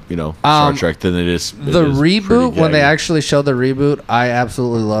 Star Trek, then it is the reboot pretty when they gaggy. actually show the reboot, I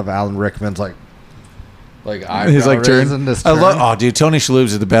absolutely love Alan Rickman's like He's like raising turn. this I love. turn. Oh, dude, Tony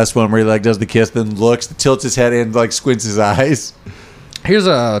Shalhoub's is the best one where he like does the kiss, then looks, tilts his head in, like squints his eyes. Here's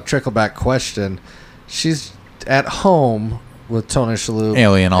a trickleback question. She's at home with Tony Shalhoub.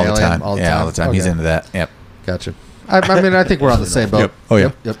 Alien all the time. All the Yeah, time. all the time. He's Okay. into that. Yep. Gotcha. I mean, I think we're on the same boat. Yep. Oh,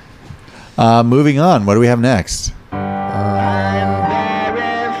 yeah. Yep. Moving on. What do we have next?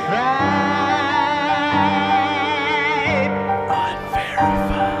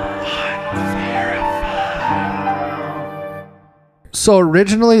 So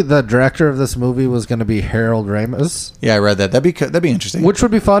originally, the director of this movie was going to be Harold Ramis. Yeah, I read that. That'd be interesting. Which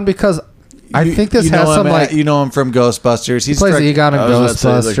would be fun because I think this you has know some him, like you know him from Ghostbusters. he plays Egon in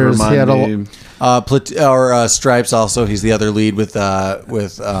Ghostbusters. He had Stripes also. He's the other lead with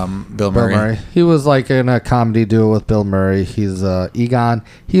Bill Murray. He was like in a comedy duo with Bill Murray. He's Egon.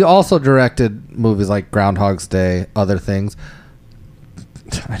 He also directed movies like Groundhog's Day, other things.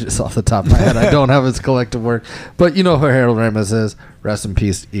 I just off the top of my head, I don't have his collective work, but you know who Harold Ramis is. Rest in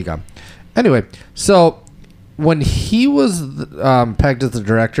peace, Egon. Anyway, so when he was pegged as the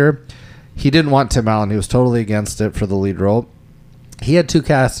director, he didn't want Tim Allen. He was totally against it for the lead role. He had two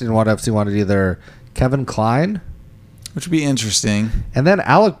casting what-ifs. He wanted either Kevin Kline, which would be interesting, and then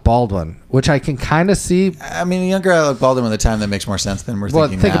Alec Baldwin, which I can kind of see. I mean, younger Alec Baldwin at the time, that makes more sense than we're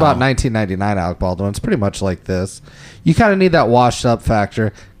thinking Think now. about 1999 Alec Baldwin. It's pretty much like this. You kind of need that washed-up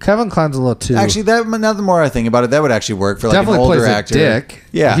factor. Kevin Kline's a little too... Actually, now the more I think about it, that would actually work for like definitely an older plays actor. Dick.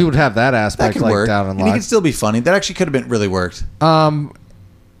 Yeah. He would have that aspect That could work. down in and line. he could still be funny. That actually could have been really worked. And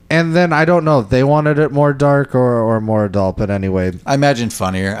then I don't know if they wanted it more dark or more adult, but anyway. I imagine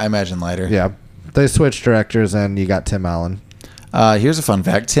funnier. I imagine lighter. Yeah. They switched directors and you got Tim Allen. Here's a fun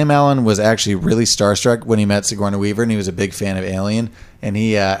fact. Tim Allen was actually really starstruck when he met Sigourney Weaver, and he was a big fan of Alien, and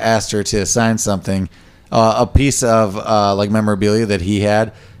he asked her to sign something, a piece of like memorabilia that he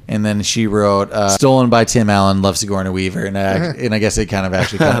had, and then she wrote "Stolen by Tim Allen, love Sigourney Weaver," and I guess it kind of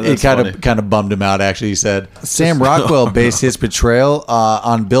actually kind of bummed him out. Actually, he said Sam Rockwell based his portrayal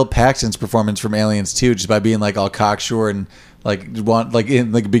on Bill Paxton's performance from Aliens 2, just by being like all cocksure and like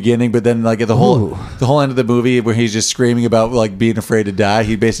in the beginning, but then like at the whole end of the movie where he's just screaming about like being afraid to die.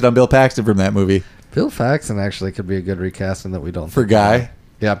 He based it on Bill Paxton from that movie. Bill Paxton actually could be a good recasting that we don't for Guy.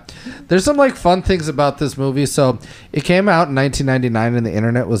 Yeah. There's some like fun things about this movie. So it came out in 1999 and the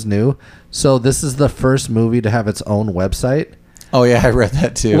internet was new. So this is the first movie to have its own website. Oh yeah, I read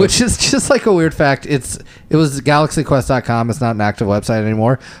that too. Which is just like a weird fact. It was galaxyquest.com. It's not an active website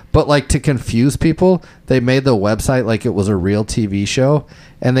anymore. But like to confuse people, they made the website like it was a real TV show.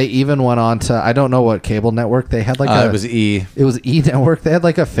 And they even went on to, I don't know what cable network they had, like it was E. It was E Network. They had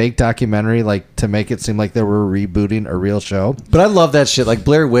like a fake documentary like to make it seem like they were rebooting a real show. But I love that shit, like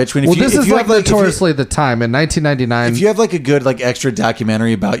Blair Witch. This is like notoriously the time in 1999. If you have like a good like extra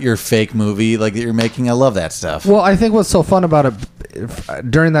documentary about your fake movie like that you're making, I love that stuff. Well, I think what's so fun about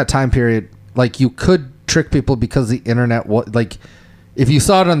it during that time period, like you could trick people because the internet, like if you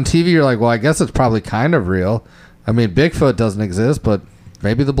saw it on TV, you're like, well, I guess it's probably kind of real. I mean, Bigfoot doesn't exist, but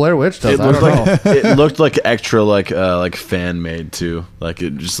maybe the Blair Witch does. I don't know. It looked like extra, like fan made too. Like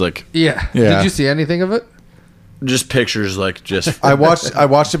it just like yeah. Did you see anything of it? Just pictures, like just. I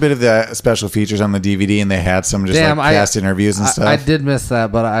watched a bit of the special features on the DVD, and they had some cast interviews and stuff. I did miss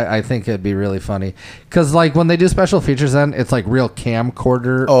that, but I think it'd be really funny because like when they do special features, then it's like real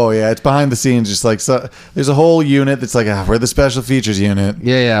camcorder. Oh yeah, it's behind the scenes, just like there's a whole unit that's like we're the special features unit.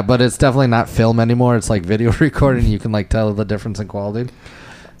 Yeah, but it's definitely not film anymore. It's like video recording. You can like tell the difference in quality.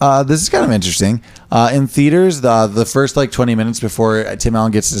 This is kind of interesting. In theaters, the first like 20 minutes before Tim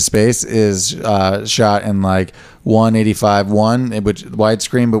Allen gets to space is shot in like 185:1, which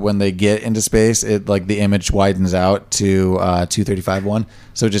widescreen. But when they get into space, it like the image widens out to 235:1.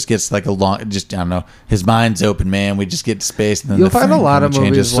 So it just gets like a long. Just I don't know. His mind's open, man. We just get to space, and then you'll find a lot of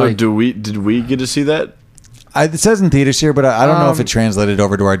movies. So did we get to see that? It says in theaters here, but I don't know if it translated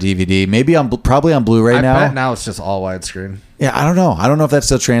over to our DVD. Maybe probably on Blu-ray now. I bet now it's just all widescreen. Yeah, I don't know. I don't know if that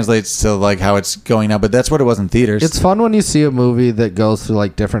still translates to like how it's going now, but that's what it was in theaters. It's fun when you see a movie that goes through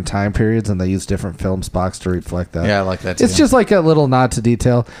like different time periods and they use different film stocks to reflect that. Yeah, I like that too. It's just like a little nod to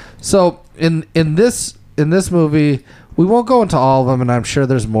detail. So in this movie, we won't go into all of them, and I'm sure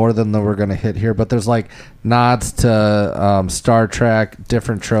there's more than we're going to hit here, but there's like nods to Star Trek,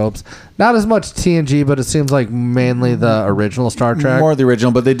 different tropes. Not as much TNG, but it seems like mainly the original Star Trek. More the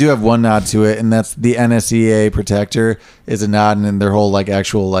original, but they do have one nod to it, and that's the NSEA Protector is a nod, and then their whole like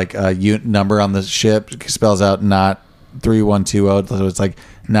actual like number on the ship spells out not 3120, so it's like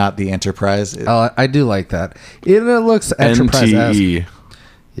not the Enterprise. I do like that. It looks Enterprise-esque. NTE.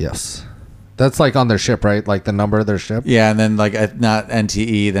 Yes. That's like on their ship, right? Like the number of their ship. Yeah, and then like not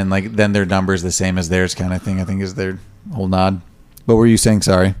NTE, then their number is the same as theirs, kind of thing. I think is their whole nod. What were you saying?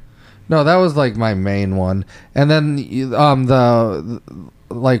 Sorry. No, that was like my main one. And then the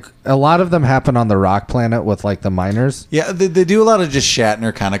like a lot of them happen on the rock planet with like the miners. Yeah, they do a lot of just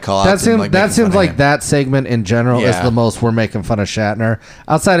Shatner kind of call outs. That seems like that segment in general is the most we're making fun of Shatner.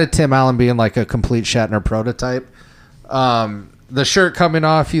 Outside of Tim Allen being like a complete Shatner prototype. the shirt coming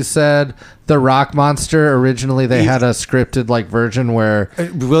off, you said. The rock monster, originally they had a scripted like version where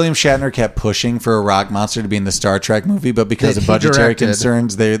William Shatner kept pushing for a rock monster to be in the Star Trek movie, but because of budgetary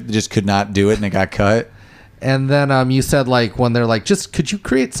concerns, they just could not do it, and it got cut. And then you said like when they're like, just could you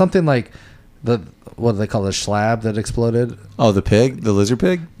create something like what do they call the schlab that exploded? Oh, the pig, the lizard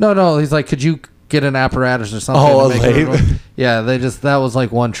pig. No, he's like, could you get an apparatus or something? Oh, to make it yeah, that was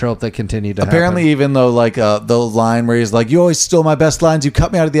like one trope that continued to apparently happen. Even though like the line where he's like, you always stole my best lines, you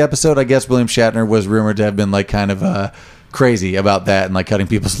cut me out of the episode, I guess William Shatner was rumored to have been like kind of crazy about that and like cutting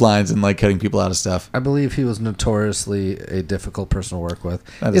people's lines and like cutting people out of stuff. I believe he was notoriously a difficult person to work with.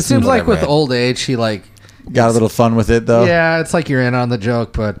 It seems like with old age he like got a little fun with it though. Yeah, it's like you're in on the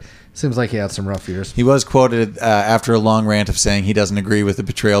joke, but seems like he had some rough years. He was quoted after a long rant of saying he doesn't agree with the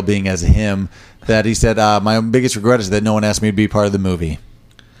portrayal being as him, that he said, my biggest regret is that no one asked me to be part of the movie.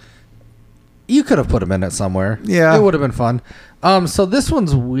 You could have put him in it somewhere. Yeah. It would have been fun. So this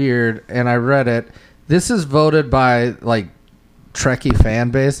one's weird, and I read it. This is voted by like Trekkie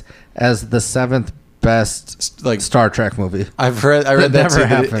fan base as the 7th best like Star Trek movie. I read that too.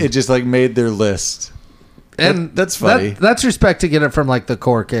 Happened. It just like made their list. And that's funny. That's respect to get it from like the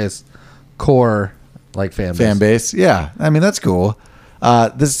core like fan base. Yeah, I mean that's cool.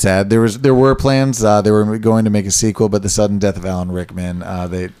 This is sad. There were plans. They were going to make a sequel, but the sudden death of Alan Rickman,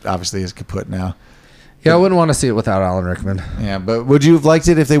 they obviously is kaput now. Yeah, I wouldn't want to see it without Alan Rickman. Yeah, but would you have liked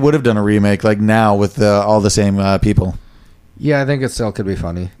it if they would have done a remake like now with all the same people? Yeah, I think it still could be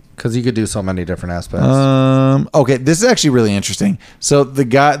funny because you could do so many different aspects. Okay, this is actually really interesting. So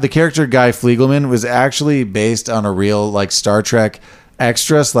the character Guy Fliegelman was actually based on a real like Star Trek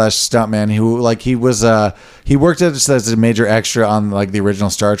extra / stuntman who like he worked as a major extra on like the original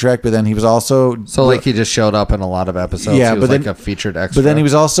Star Trek, but then he was also like he just showed up in a lot of episodes. Yeah, he was but like a featured extra. But then he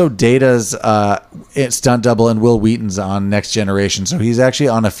was also Data's stunt double and Will Wheaton's on Next Generation. So he's actually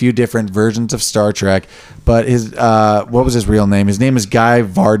on a few different versions of Star Trek. But his what was his real name? His name is Guy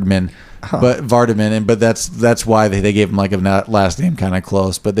Vardaman. But Vardaman, but that's why they gave him like a last name kind of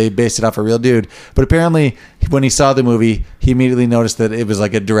close. But they based it off a real dude. But apparently, when he saw the movie, he immediately noticed that it was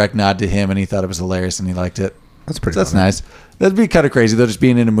like a direct nod to him, and he thought it was hilarious, and he liked it. That's nice. That'd be kind of crazy though, just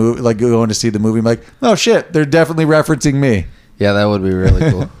being in a movie, like going to see the movie, and be like, oh shit, they're definitely referencing me. Yeah, that would be really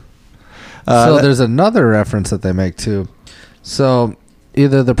cool. There's another reference that they make too. So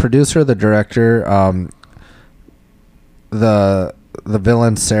either the producer or the director, the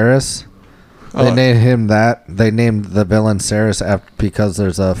villain Saris. They named him that. They named the villain Saris because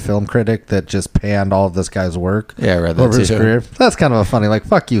there's a film critic that just panned all of this guy's work. Yeah, I read that over his career. That's kind of a funny, like,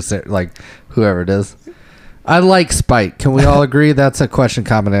 fuck you, like whoever it is. I like Spite. Can we all agree that's a question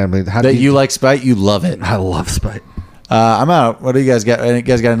common enemy? That you like Spite? You love it. I love Spite. I'm out. What do you guys got? You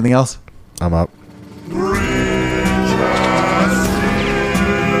guys got anything else? I'm up.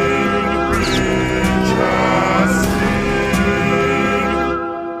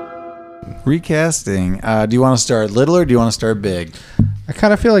 Recasting. Do you want to start little or do you want to start big? I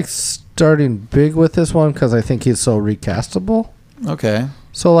kind of feel like starting big with this one because I think he's so recastable. Okay.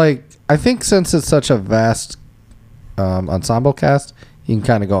 So, like, I think since it's such a vast ensemble cast, you can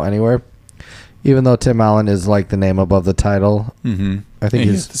kind of go anywhere. Even though Tim Allen is like the name above the title, I think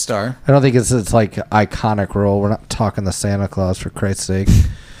he's the star. I don't think it's like iconic role. We're not talking the Santa Claus for Christ's sake.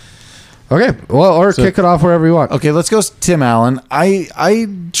 Okay, well, or kick it off wherever you want. Okay, let's go Tim Allen. I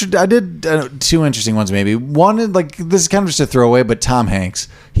did two interesting ones maybe. One, like, this is kind of just a throwaway, but Tom Hanks.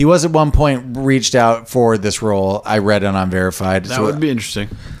 He was at one point reached out for this role. I read it on Unverified. That would be interesting.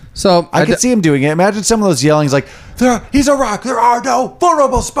 So I could see him doing it. Imagine some of those yellings like, he's a rock, there are no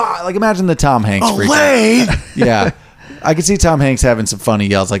vulnerable spots. Like, imagine the Tom Hanks freak out. Yeah. I could see Tom Hanks having some funny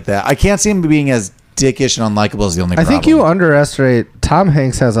yells like that. I can't see him being as dickish and unlikable is the only problem. I think you underestimate Tom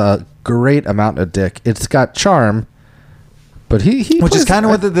Hanks has a great amount of dick. It's got charm, but he which is kind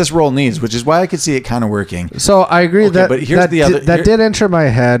of what this role needs, which is why I could see it kind of working. So I agree but here's that did enter my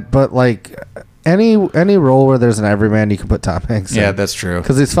head, but like any role where there's an everyman, you can put Tom Hanks in. Yeah, that's true.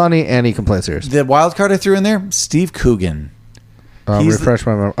 Because he's funny and he can play serious. The wild card I threw in there, Steve Coogan. Refresh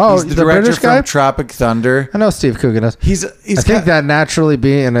my memory. Oh, he's the director British guy from Tropic Thunder. I know Steve Coogan is. I think that naturally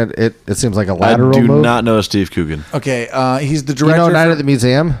being it seems like a lateral move. I do move. not know Steve Coogan. Okay, he's the director. You know Night at the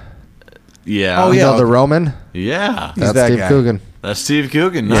Museum? Yeah. Oh, yeah. The Roman? Yeah. That's Steve Coogan. That's Steve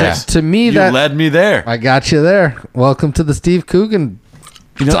Coogan. Nice. Yeah. To me, you led me there. I got you there. Welcome to the Steve Coogan.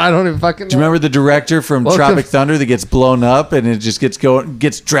 I don't even fucking know. Do you remember the director from Tropic Thunder that gets blown up and it just gets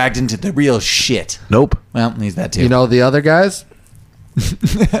dragged into the real shit? Nope. Well, he's that too. You know the other guys?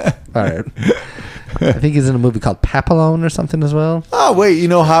 All right. I think he's in a movie called Papillon or something as well. Oh, wait. You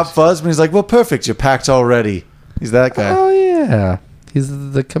know Hot Fuzz? When he's like, well, perfect. You're packed already. He's that guy. Oh yeah,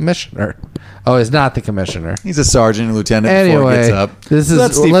 he's the commissioner. Oh, he's not the commissioner. He's a sergeant and lieutenant before he Anyway, gets up. this So is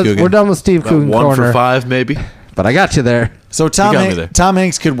that's Steve Coogan. we're done with Steve Coogan 1 corner. for 5, maybe. But I got you there. So You got me there. Tom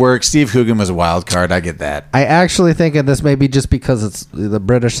Hanks could work. Steve Coogan was a wild card. I get that. I actually think, and this may be just because it's the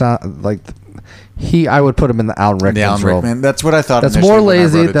British sound, like I would put him in the Alan Rickman's The Alan role. Rickman. That's what I thought. That's initially more when I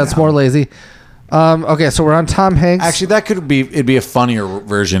lazy. wrote it That's down. more lazy. Okay, so we're on Tom Hanks. Actually, that could be. It'd be a funnier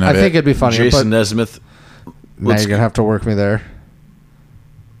version of I it. think it'd be funnier. Jason but Nesmith. now you're gonna have to work me there.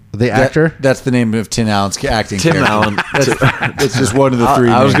 The actor. That's the name of Tim Allen's acting. Tim character. Allen. That's just one of the three.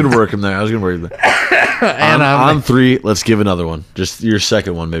 I was names. going to work him there. And on 3, let's give another one. Just your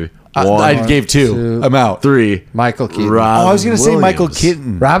second one, maybe. I gave 2. I'm out. 3. Michael Keaton. Rob I was going to say Michael Williams.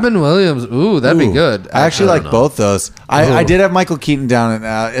 Keaton. Robin Williams. Ooh, that'd be Ooh. good. I actually I like don't know. both those. I did have Michael Keaton down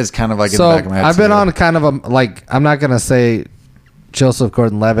as kind of like in So the back of my head. I've been on kind of a like. I'm not gonna say Joseph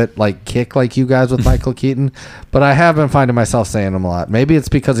Gordon-Levitt like kick like you guys with Michael Keaton, but I have been finding myself saying him a lot. Maybe it's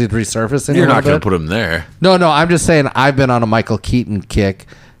because he's resurfacing. You're a not little going bit. to put him there. No, I'm just saying I've been on a Michael Keaton kick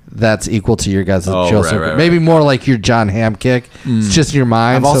that's equal to your guys' Oh, Joseph. right. Maybe more like your John Hamm kick. It's just in your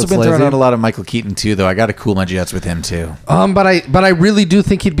mind. I've so also it's been throwing lazy. out a lot of Michael Keaton too, though. I got to cool my jets with him too. But I really do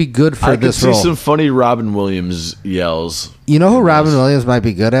think he'd be good for I could this see role. some funny Robin Williams yells. You know who Robin Williams might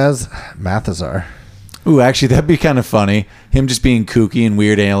be good as? Mathazar. Ooh, actually, that'd be kind of funny. Him just being kooky and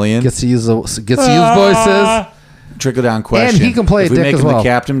weird alien. Gets to use voices. Trickle down question. And he can play a If we dick make as him well. the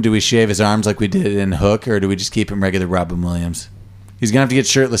captain, do we shave his arms like we did in Hook, or do we just keep him regular Robin Williams? He's gonna have to get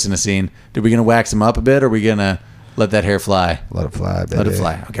shirtless in a scene. Are we gonna wax him up a bit, or are we gonna let that hair fly? Let it fly, baby. Let it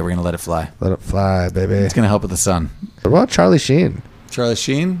fly. Okay, we're gonna let it fly. Let it fly, baby. It's gonna help with the sun. What about Charlie Sheen? Charlie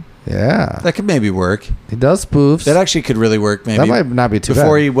Sheen. Yeah. That could maybe work. He does spoofs. That actually could really work. Maybe That might not be too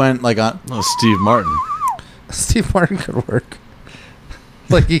before bad. he went like on. Oh, Steve Martin. Steve Martin could work.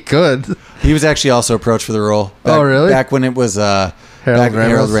 Like he could. He was actually also approached for the role. Oh, really? Back when it was Harold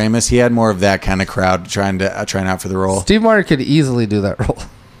Harold Ramis? Ramis, he had more of that kind of crowd trying out for the role. Steve Martin could easily do that role.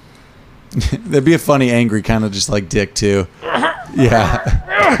 That'd be a funny, angry kind of just like dick too.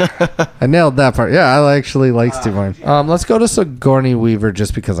 Yeah. I nailed that part. Yeah, I actually like Steve Martin. Let's go to Sigourney Weaver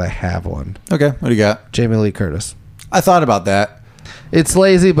just because I have one. Okay. What do you got? Jamie Lee Curtis. I thought about that. It's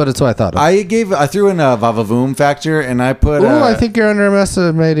lazy, but it's what I thought of. I threw in a Vavavoom factor, and I put. I think you're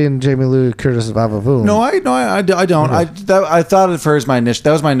underestimating Jamie Lee Curtis' Vavavoom. No, I don't. I thought at first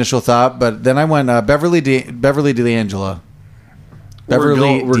that was my initial thought, but then I went Beverly D'Angelo. We're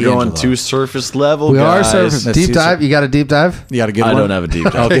going D'Angelo. to surface level. We are guys. surface. That's Deep too dive? You got a deep dive? You got a good I one. don't have a deep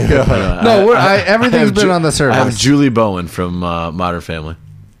dive. Okay. No, everything's have been Ju- on the I have surface. Julie Bowen from Modern Family,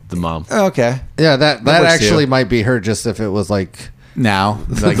 the mom. Okay. Yeah, that works actually too. might be her just if it was like, Now,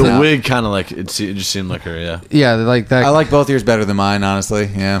 like The now. wig kind of like it just seemed like her. Yeah. yeah, like that. I like both yours better than mine, honestly.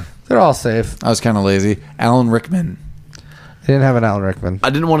 Yeah. They're all safe. I was kind of lazy. Alan Rickman. They didn't have an Alan Rickman.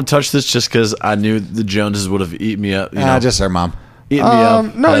 I didn't want to touch this just because I knew the Joneses would have eaten me up. You know, Just our mom. eaten me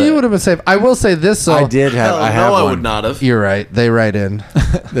up. No, you would have been safe. I will say this, though. I did have. Hell I have no, I one. would not have. You're right. They write in.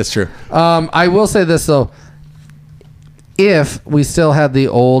 That's true. I will say this, though. If we still had the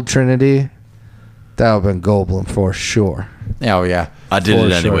old Trinity, that would have been Goldblum for sure. Oh yeah. I did For it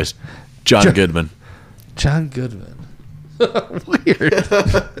sure. anyways. John Goodman. John Goodman. Weird.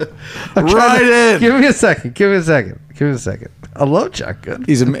 Right in. Give me a second. I love John Goodman.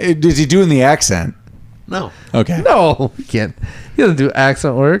 Is he doing the accent? No. Okay. No, he can't. He doesn't do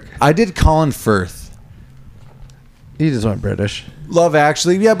accent work. I did Colin Firth. He just went British. Love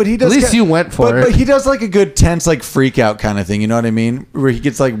Actually, yeah, but he does. At least you went for it. But he does like a good tense, like freak out kind of thing. You know what I mean? Where he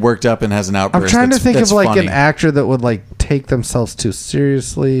gets like worked up and has an outburst. I'm trying to think of that's like funny. an actor that would like take themselves too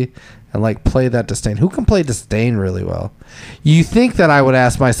seriously and like play that disdain. Who can play disdain really well? You think that I would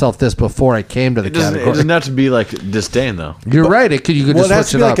ask myself this before I came to the It doesn't category? have to be like disdain though. You're right. You could Well, just it has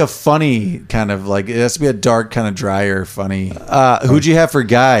switch to it be up. like a funny kind of like it has to be a dark kind of drier funny. Who'd you have for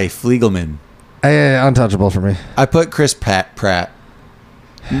Guy Fliegelman? Untouchable for me. I put Chris Pratt.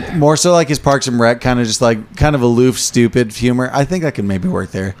 More so like his Parks and Rec, kind of just like kind of aloof, stupid humor. I think that could maybe work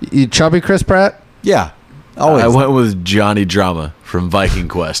there. You chubby Chris Pratt? Yeah, always. I went with Johnny Drama from Viking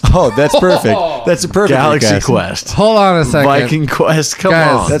Quest. Oh, that's perfect. That's a perfect Galaxy recasting. Quest. Hold on a second. Viking Quest. Come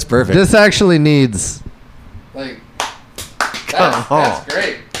Guys, on. That's perfect. This actually needs. Like, on.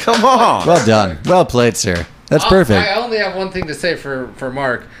 great. Come on. Well done. Well played, sir. That's perfect. I only have one thing to say for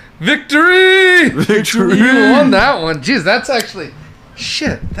Mark. Victory! Victory. You won that one. Jeez, that's actually.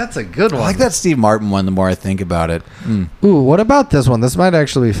 Shit, that's a good I one. like that Steve Martin one the more I think about it. Ooh, what about this one? This might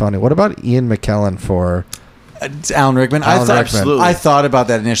actually be funny. What about Ian McKellen for? It's Alan Rickman. Alan Rickman. Absolutely. I thought about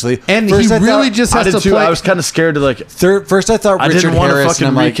that initially. And First he I really thought- just I has did to too. play. I was kind of scared to like. First I thought I Richard didn't want to Harris, and fucking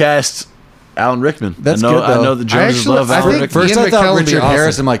I'm like, recast Alan Rickman. That's I know, good, though. I know the Joneses Actually, love I Alan think Rickman. First, Ian I thought McKellen would be Richard awesome.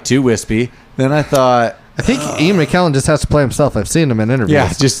 Harris. I'm like too wispy. Then I thought, I think Ian McKellen just has to play himself. I've seen him in interviews.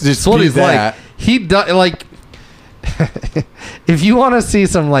 yeah, just That's what be he's that. like. He does like. If you want to see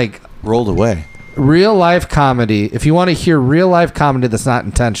some like Rolled away. real life comedy, if you want to hear real life comedy that's not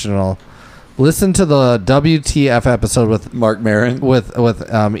intentional, listen to the WTF episode with Mark Maron. with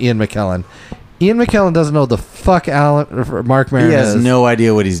Ian McKellen. Ian McKellen doesn't know the fuck Mark Maron He has is. no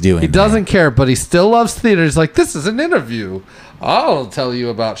idea what he's doing. He doesn't care, but he still loves theater. He's like, this is an interview. I'll tell you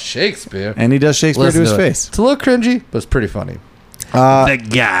about Shakespeare. And he does Shakespeare Listen to his it. face. It's a little cringy, but it's pretty funny. The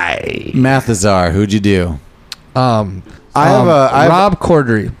guy. Mathazar, who'd you do? I have Rob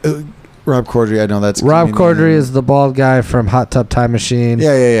Corddry. Rob Corddry. I know that's Rob comedian. Corddry is the bald guy from Hot Tub Time Machine.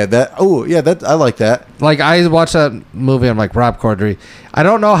 Yeah. That. Oh, yeah. That I like that. Like I watched that movie, I'm like Rob Corddry. I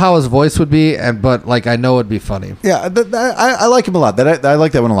don't know how his voice would be, but like I know it'd be funny. Yeah, I like him a lot. I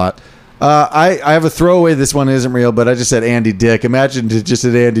like that one a lot. I have a throwaway. This one isn't real, but I just said Andy Dick. Imagine just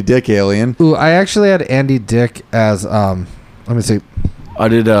an Andy Dick alien. Ooh, I actually had Andy Dick as let me see. I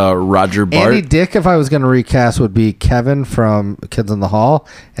did Roger Bart. Andy Dick, if I was going to recast, would be Kevin from Kids in the Hall,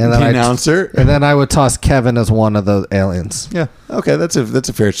 and then The announcer? and then I would toss Kevin as one of the aliens. Yeah. Okay, that's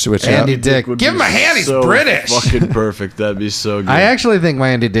a fair switch. Andy out. Dick, would give be him a hand. He's so British. Fucking perfect. That'd be so good. I actually think my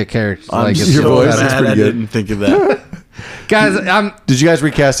Andy Dick character, I'm like, is so your voice is mad pretty I good. didn't think of that. guys. Did you guys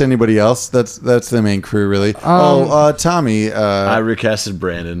recast anybody else? That's the main crew, really. Tommy. I recasted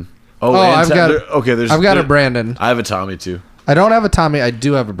Brandon. Oh, I've got a there's Brandon. I have a Tommy too. I don't have a Tommy. I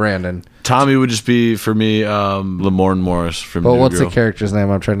do have a Brandon. Tommy would just be for me, Lamorne Morris from But New what's Girl. the character's name?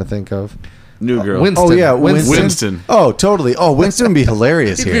 I'm trying to think of. New Girl. Winston. Oh yeah, Winston. Oh, totally. Oh, Winston would be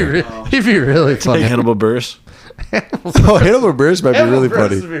hilarious He'd be, here. he'd be really funny. Like Hannibal Buress. Oh, Hannibal Buress might be really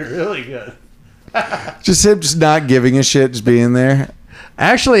funny. Would be really good. Just him, just not giving a shit, just being there.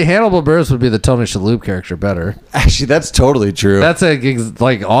 Actually, Hannibal Buress would be the Tony Shalhoub character better. Actually, that's totally true. That's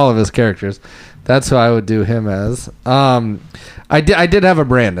like all of his characters. That's who I would do him as. I did have a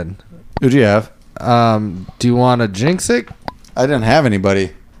Brandon. Who'd you have? Do you want to jinx it? I didn't have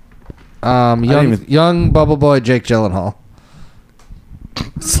anybody. Young Bubble Boy Jake Gyllenhaal.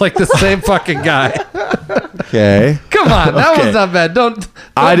 It's like the same fucking guy. Okay. Come on, that Okay. was not bad. Don't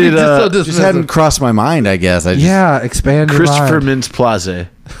I be did, so Just dismissive. hadn't crossed my mind, I guess. I just, Yeah, expand your Christopher mind. Mintz-Plasse.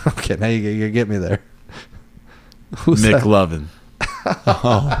 Okay, now you get me there. Who's Nick that? Lovin.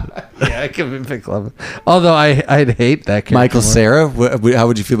 Yeah, it could be McLovin. Although I'd hate that character. Michael more. Cera. How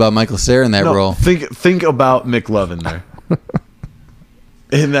would you feel about Michael Cera in that No, role? think about McLovin there.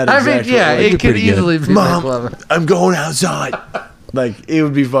 In that I exact mean, yeah, role. it could pretty good. easily be Mom, McLovin. I'm going outside. Like, it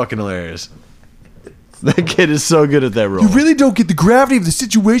would be fucking hilarious. That kid is so good at that role. really don't get the gravity of the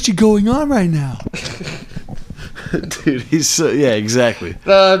situation going on right now. Dude, he's so... Yeah, exactly.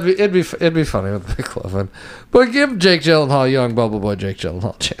 It'd be funny with McLovin, but give Jake Gyllenhaal, young Bubble Boy Jake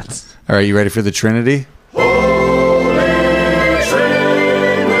Gyllenhaal, a chance. All right, you ready for the Trinity?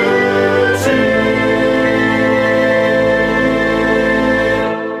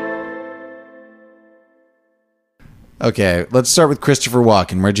 Okay, let's start with Christopher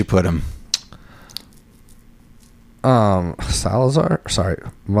Walken. Where'd you put him? Salazar. Sorry,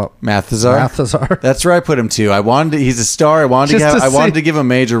 Mathazar. Mathazar. That's where I put him too. I wanted. He's a star. I wanted Just to I wanted see- to give him a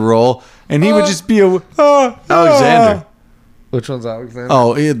major role, and he would just be a Alexander. Which one's Alexander?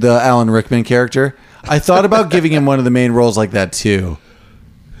 Oh, the Alan Rickman character. I thought about giving him one of the main roles like that too.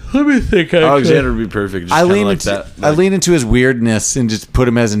 Let me think. Alexander would be perfect. Just I kinda lean like into that. I lean into his weirdness and just put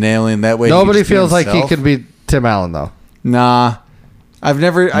him as an alien. That way, he Nobody can just be feels like he himself. could be Tim Allen though. Nah, I've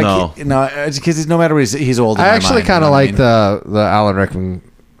never. No. Because no matter what he's old. in I my actually mind, kind you of know what I like mean? the Alan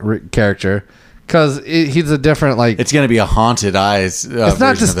Rickman character because he's a different like. It's gonna be a haunted eyes. It's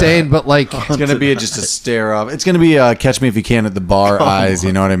not disdain, but like It's gonna be just a stare off. It's gonna be a Catch Me If You Can at the bar eyes.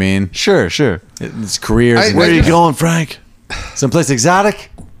 You know what I mean? Sure. It's careers. and Where are you going, Frank? someplace exotic.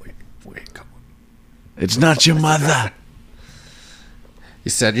 It's not your mother. you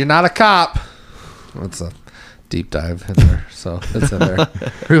said you're not a cop. That's a deep dive in there, so it's in there.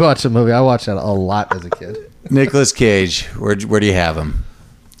 Rewatch the movie. I watched that a lot as a kid. Nicolas Cage. Where do you have him?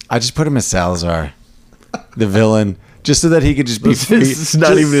 I just put him as Salazar, the villain, just so that he could just be free. It's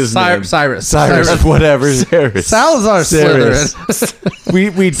not even his name. Cyrus, whatever. Salazar Cyrus.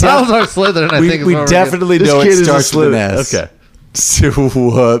 Slytherin. We Salazar Slytherin. I think we is what we're definitely This know kid it is a starts with an Slytherin. S. Okay.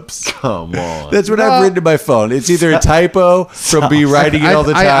 Whoops. Come on. That's what I've written to my phone. It's either a typo from me writing it all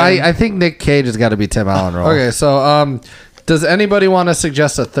the time. I think Nick Cage has got to be Tim Allen role. Okay, so does anybody want to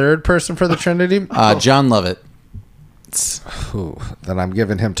suggest a third person for the Trinity? John Lovett. Ooh, then I'm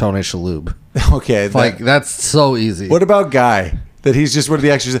giving him Tony Shalhoub. Okay. Like that's so easy. What about Guy? That he's just one of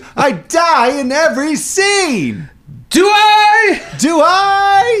the extras. I die in every scene. Do I? Do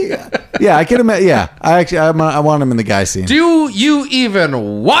I? Yeah, I can imagine. Yeah, I want him in the guy scene. Do you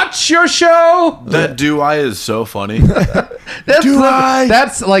even watch your show? That "do I" is so funny.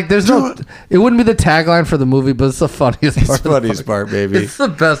 That's like there's no. It wouldn't be the tagline for the movie, but it's the funniest part. It's the funniest part, baby. It's the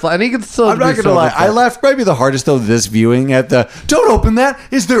best line. And he can still. I'm not gonna lie. I laughed maybe the hardest though this viewing at the. Don't open that.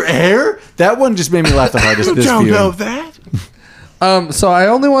 Is there air? That one just made me laugh the hardest. This Don't viewing. know that. So I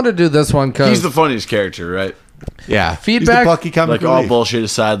only want to do this one because He's the funniest character, right? Yeah, Feedback- He's the Bucky comic Like all relief. bullshit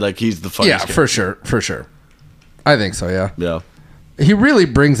aside, like he's the funniest. yeah, for sure. I think so. Yeah. Yeah. He really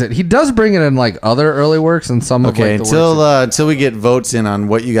brings it. He does bring it in like other early works and some of Okay, like the works. until we get votes in on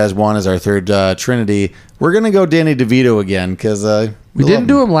what you guys want as our third Trinity, we're gonna go Danny DeVito again because We didn't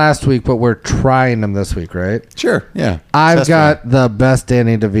do him last week, but we're trying him this week, right? Sure, yeah. I've That's got the best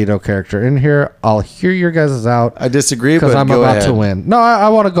Danny DeVito character in here. I'll hear your guys' out I disagree, because but I'm go about ahead. to win. No, I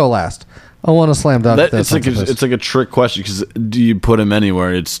want to go last. I want to slam dunk this. It's like a trick question because do you put him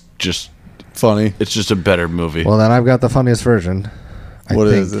anywhere? It's just funny. It's just a better movie. Well, then I've got the funniest version. What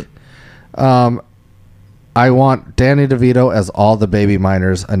is it? I want Danny DeVito as all the baby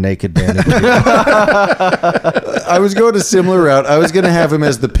miners, a naked Danny DeVito. I was going a similar route. I was going to have him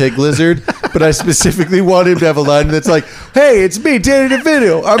as the pig lizard, but I specifically want him to have a line that's like, "Hey, it's me, Danny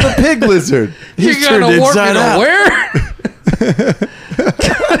DeVito. I'm a pig lizard." You He's gotta turned warp me inside to out. where?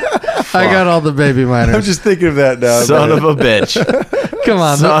 I got all the baby miners. I'm just thinking of that now. Son man. of a bitch. Come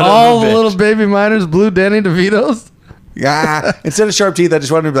on, Son of all a the bitch. little baby miners, blue Danny DeVitos. Instead of sharp teeth, I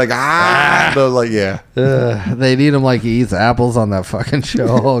just wanted him to be like, no, like, yeah. They need him like he eats apples on that fucking show.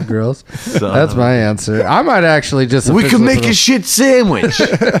 Oh, gross. That's my answer. I might actually just. We could officially make put a him- shit sandwich.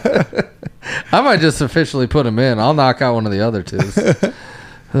 I might just officially put him in. I'll knock out one of the other twos.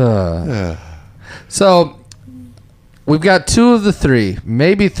 So we've got 2 of the 3,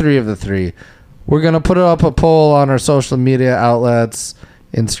 maybe 3 of the 3. We're gonna put up a poll on our social media outlets: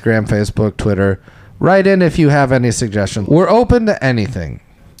 Instagram, Facebook, Twitter. Write in if you have any suggestions. We're open to anything.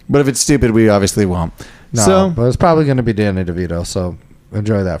 But if it's stupid, we obviously won't. No, but it's probably going to be Danny DeVito, so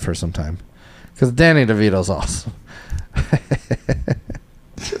enjoy that for some time. Because Danny DeVito's awesome.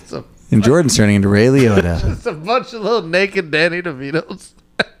 And Jordan's turning into Ray Liotta. It's a bunch of little naked Danny DeVitos.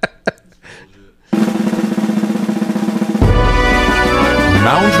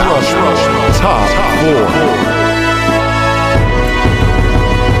 Mount Rushmore Top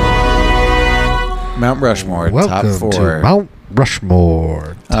 4. Mount Rushmore, Welcome top 4. to Mount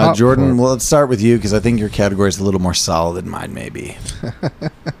Rushmore. Top Jordan, 4. well, let's start with you because I think your category is a little more solid than mine, maybe.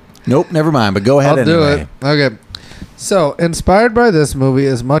 Nope, never mind, but go ahead I'll do anyway. it. Okay. So, inspired by this movie,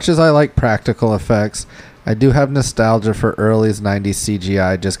 as much as I like practical effects, I do have nostalgia for early 90s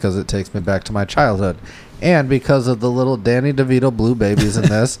CGI just because it takes me back to my childhood. And because of the little Danny DeVito blue babies in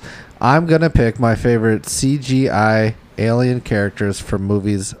this, I'm going to pick my favorite CGI alien characters from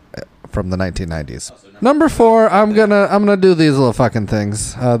movies from the 1990s. Number 4, I'm gonna do these little fucking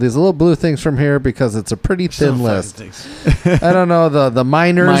things. These little blue things from here because it's a pretty thin list. I don't know the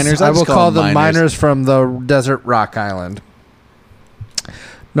miners. Miners, I I will just call call them them miners. miners from the desert rock island.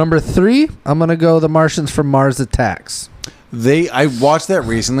 Number 3, I'm gonna go the Martians from Mars Attacks. I watched that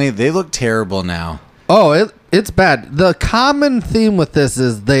recently. They look terrible now. Oh, it's bad. The common theme with this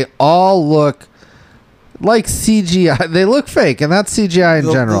is they all look like CGI. They look fake, and that's CGI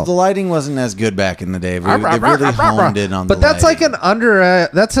in general. The lighting wasn't as good back in the day. They really honed in on but the that's like an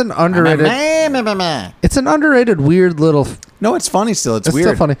underrated. It's an underrated weird little. No, it's funny still. It's weird.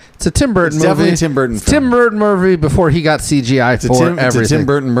 Still funny. It's a Tim Burton It's movie. definitely a Tim Burton It's film. Tim Burton movie before he got CGI It's a for Tim, everything. it's a Tim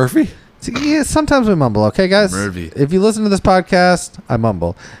Burton Murphy. Yeah, sometimes we mumble, okay, guys? Murphy. If you listen to this podcast, I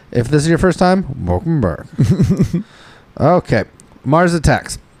mumble. If this is your first time, welcome back. Okay, Mars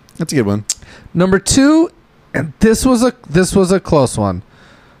Attacks. That's a good one. Number 2, and this was a close one,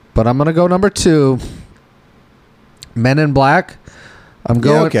 but I'm gonna go number 2. Men in Black. I'm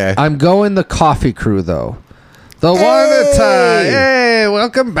going the Coffee Crew though. The one at hey,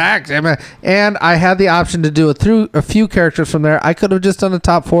 welcome back, Jimmy. And I had the option to do it through a few characters from there. I could have just done a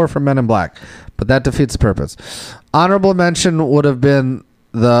top 4 for Men in Black, but that defeats the purpose. Honorable mention would have been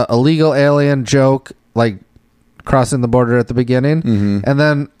the illegal alien joke, like crossing the border at the beginning, and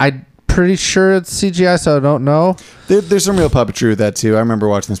then I'm pretty sure it's CGI, so I don't know. There's some real puppetry with that too. I remember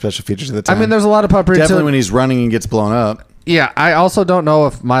watching the special features at the time. I mean, there's a lot of puppetry. Definitely too. when he's running and gets blown up. Yeah, I also don't know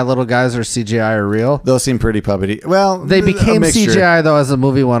if my little guys are CGI or real. They'll seem pretty puppety. Well, They a became mixture. CGI though as the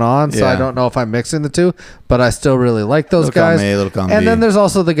movie went on, so I Yeah. don't know if I'm mixing the two, but I still really like those Little column guys. A, little column And B. then there's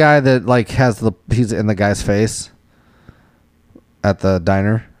also the guy that like he's in the guy's face at the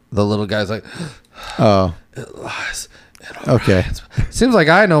diner. The little guy's like, Oh, Okay. Seems like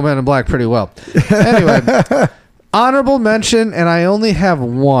I know Men in Black pretty well. Anyway, honorable mention, and I only have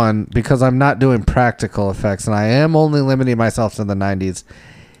one because I'm not doing practical effects, and I am only limiting myself to the 90s.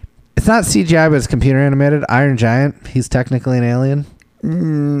 It's not CGI, but it's computer animated. Iron Giant. He's technically an alien.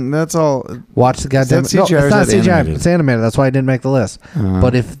 That's all. Watch the goddamn. Is that CGI no, or it's not is that CGI. animated? It's animated. That's why I didn't make the list.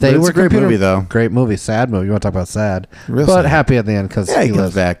 But if they it's were a great computer, movie, though. Great movie, sad movie. You want to talk about sad? Real but sad. happy at the end because Yeah, he comes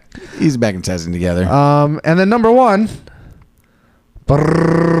lives. back. He's back in Tyson together. And then number one,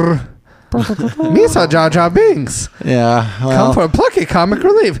 Misa Jar Jar Binks. Yeah. Come Well, for a plucky comic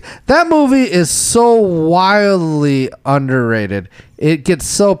relief. That movie is so wildly underrated. It gets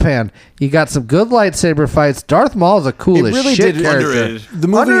so panned. You got some good lightsaber fights. Darth Maul is a cool as really shit did- character. Underrated. the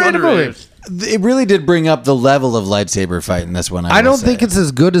movie Underrated movie. It really did bring up the level of lightsaber fight in this one. I don't think it's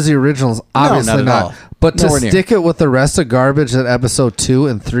as good as the originals. Obviously not at all. But to Nowhere near. stick it with the rest of garbage that episode 2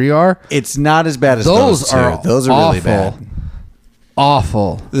 and 3 are, It's not as bad as those two. are Those are awful. really bad.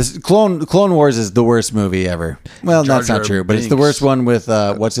 Awful. This Clone Wars is the worst movie ever. Well, Jar that's not Jar true, but it's the Binks. worst one with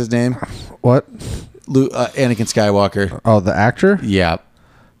what's his name? What? Anakin Skywalker. Oh, the actor? Yeah,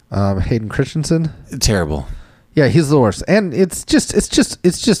 Hayden Christensen? terrible. Yeah, he's the worst. And it's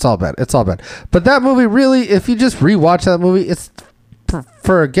just all bad. It's all bad. But that movie really, if you just rewatch that movie, it's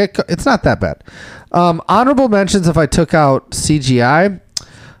for a get, it's not that bad. Honorable mentions if I took out CGI,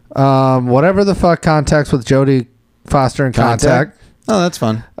 whatever the fuck, Contacts with Jodie Foster and Contact. Oh, that's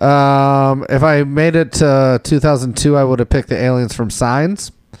fun. If I made it to 2002, I would have picked the aliens from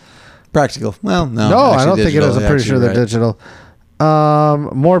Signs. Practical. Well, no. No, I actually don't think it digital, is. I'm pretty actually, sure they're right. digital.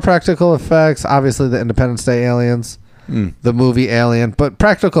 More practical effects. Obviously, the Independence Day aliens, the movie Alien. But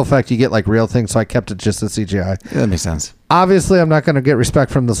practical effect, you get like real things, so I kept it just as CGI. Yeah, that makes sense. Obviously, I'm not going to get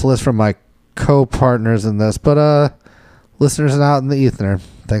respect from this list from my co-partners in this, but listeners out in the ether,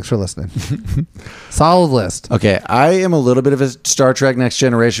 thanks for listening. Solid list. Okay, I am a little bit of a Star Trek Next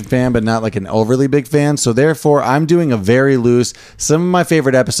Generation fan, but not like an overly big fan. So therefore, I'm doing a very loose, some of my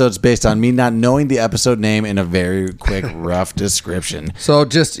favorite episodes based on me not knowing the episode name in a very quick, rough description. So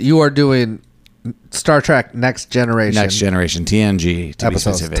just you are doing Star Trek Next Generation. Next Generation, TNG, to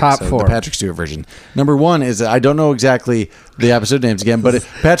Episodes. be specific. Top So 4. The Patrick Stewart version. Number 1 is, I don't know exactly the episode names again, but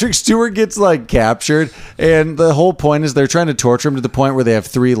Patrick Stewart gets like captured, and the whole point is they're trying to torture him to the point where they have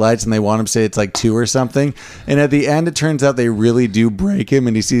 3 lights and they want him to say it's like 2 or something. And at the end, it turns out they really do break him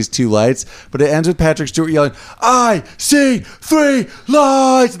and he sees 2 lights, but it ends with Patrick Stewart yelling, "I see 3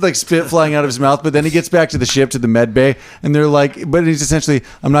 lights!" Like spit flying out of his mouth. But then he gets back to the ship, to the med bay, and they're like, but he's essentially,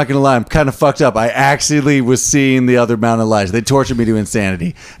 "I'm not going to lie, I'm kind of fucked up. I actually was seeing the other amount of lights. They tortured me to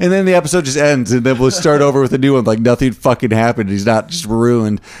insanity." And then the episode just ends, and then we'll start over with a new one. Like nothing fucking happened. He's not just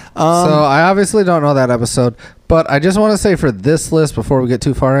ruined. So I obviously don't know that episode, but I just want to say for this list, before we get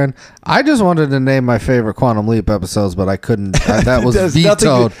too far in, I just wanted to name my favorite Quantum Leap episodes, but I couldn't. That was There's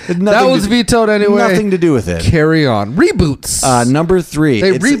vetoed. That was vetoed anyway. Nothing to do with it. Carry on. Reboots. Number 3.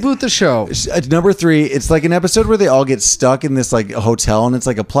 They it's- reboot the show. Number 3, it's like an episode where they all get stuck in this like hotel, and it's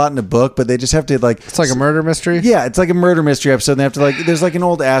like a plot in a book, but they just have to like. It's like a murder mystery. Yeah, it's like a murder mystery episode. And they have to like, there's like an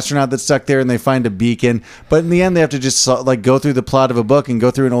old astronaut that's stuck there, and they find a beacon. But in the end, they have to just like go through the plot of a book and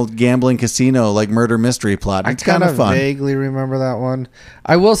go through an old gambling casino like murder mystery plot. It's kind of fun. Vaguely remember that one.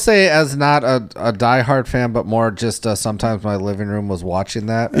 I will say, as not a diehard fan, but more just sometimes my living room was watching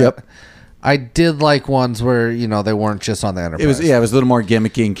that. Yep. I did like ones where they weren't just on the Enterprise. It was a little more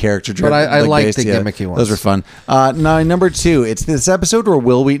gimmicky and character driven. But I liked based, the gimmicky ones. Those were fun. Now, number 2, it's this episode where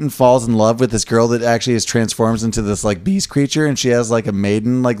Will Wheaton falls in love with this girl that actually is transforms into this like beast creature, and she has like a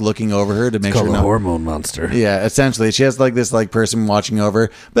maiden like looking over her to make sure. Hormone monster. Yeah, essentially, she has like this like person watching over.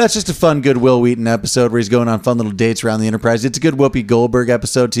 But that's just a fun, good Will Wheaton episode where he's going on fun little dates around the Enterprise. It's a good Whoopi Goldberg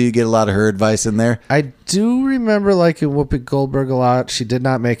episode too. You get a lot of her advice in there. I do remember liking Whoopi Goldberg a lot. She did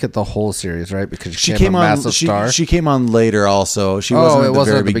not make it the whole series, right? Because she came on. Massive star. She came on later also. She wasn't at the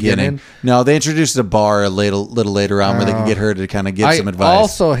very beginning. No, they introduced a bar a little later on where they could get her to kind of give some advice. I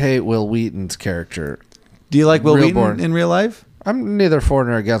also hate Will Wheaton's character. Do you like Will Wheaton in real life? I'm neither for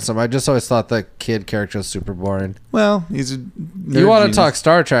nor against him. I just always thought the kid character was super boring. Well, he's a nerd You want to genius. talk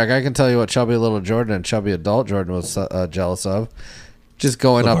Star Trek? I can tell you what chubby little Jordan and chubby adult Jordan was jealous of. Just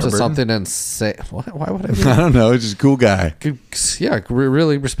going up to something and say, why would I do that? I don't know. He's just a cool guy. Yeah,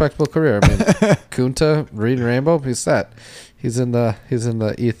 really respectable career. I mean, Kunta, reading Rainbow, he's set. He's in the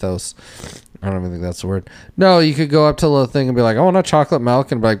ethos. I don't even think that's the word. No, you could go up to a little thing and be like, I want a chocolate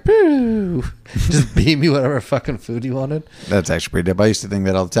milk, and be like, boo. Just beam you whatever fucking food you wanted. That's actually pretty dope. I used to think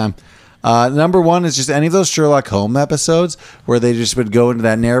that all the time. Number 1 is just any of those Sherlock Holmes episodes where they just would go into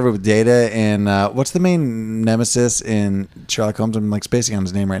that narrative with Data and what's the main nemesis in Sherlock Holmes? I'm like spacing on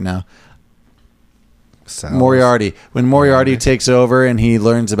his name right now. Moriarty. When Moriarty takes over and he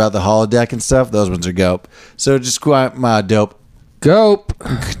learns about the holodeck and stuff, those ones are dope. So just dope. Gope.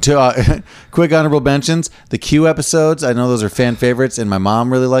 Quick honorable mentions. The Q episodes, I know those are fan favorites, and my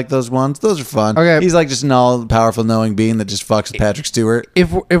mom really liked those ones. Those are fun. Okay. He's like just an all-powerful knowing being that just fucks with Patrick Stewart.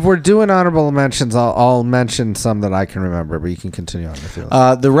 If we're doing honorable mentions, I'll mention some that I can remember, but you can continue on if you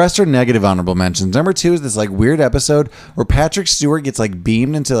want. The rest are negative honorable mentions. Number 2 is this like weird episode where Patrick Stewart gets like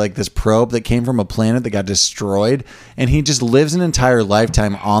beamed into like this probe that came from a planet that got destroyed, and he just lives an entire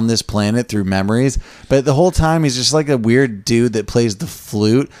lifetime on this planet through memories. But the whole time he's just like a weird dude that plays the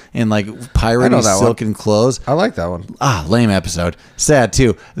flute and like pirating silken clothes. I like that one. Lame episode. Sad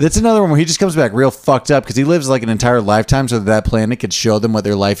too. That's another one where he just comes back real fucked up because he lives like an entire lifetime so that planet could show them what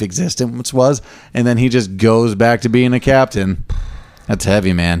their life existence was, and then he just goes back to being a captain. That's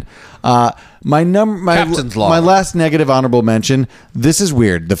heavy, man. My last negative honorable mention. This is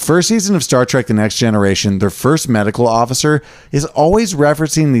weird. The first season of Star Trek: The Next Generation, their first medical officer is always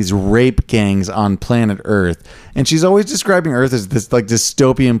referencing these rape gangs on planet Earth, and she's always describing Earth as this like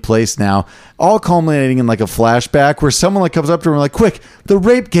dystopian place now, all culminating in like a flashback where someone like comes up to her and like, "Quick, the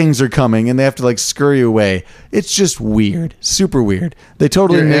rape gangs are coming," and they have to like scurry away. It's just weird, super weird. They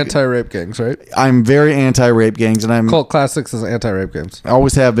totally You're anti-rape gangs, right? I'm very anti-rape gangs, and I'm Cult Classics is anti-rape gangs.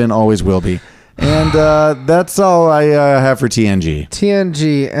 Always have been, always will be. And that's all I have for TNG.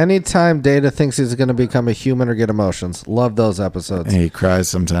 TNG, anytime Data thinks he's going to become a human or get emotions. Love those episodes. He cries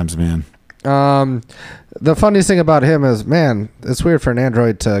sometimes, man. The funniest thing about him is, man, it's weird for an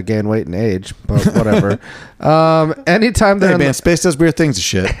android to gain weight and age, but whatever. Anytime they're space does weird things to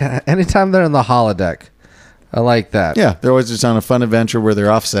shit. Anytime they're in the holodeck, I like that. Yeah, they're always just on a fun adventure where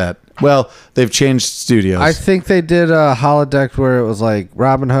they're offset. Well, they've changed studios. I think they did a holodeck where it was like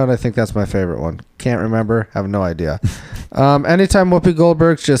Robin Hood. I think that's my favorite one. Can't remember. Have no idea. Anytime Whoopi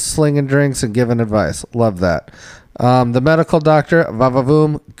Goldberg's just slinging drinks and giving advice. Love that. The medical doctor,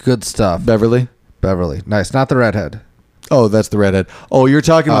 Vavavoom, good stuff. Beverly. Nice. Not the redhead. Oh, that's the redhead. Oh, you're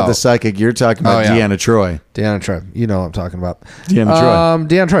talking about the psychic. You're talking about Deanna Troi. Deanna Troi. You know what I'm talking about.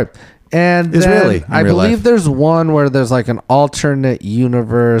 Deanna Troi. And Israeli, I believe there's one where there's like an alternate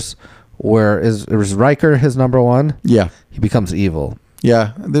universe where is Riker his number one? Yeah. He becomes evil.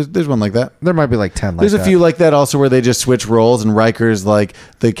 Yeah, there's one like that. There might be like 10 like There's that. a few like that also where they just switch roles and Riker's like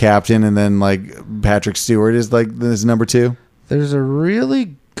the captain and then like Patrick Stewart is like his number 2. There's a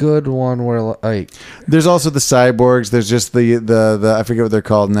really good one where like there's also the cyborgs. There's just the I forget what they're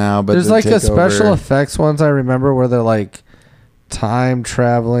called now, but there's like a special effects ones I remember where they're like time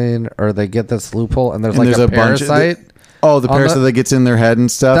traveling or they get this loophole and there's a parasite. The parasite that gets in their head and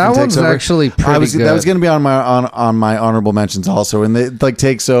stuff. That and one's takes over. actually pretty good. That was going to be on my honorable mentions also, and it like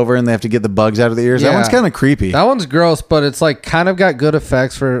takes over and they have to get the bugs out of the ears. Yeah. That one's kind of creepy. That one's gross, but it's like kind of got good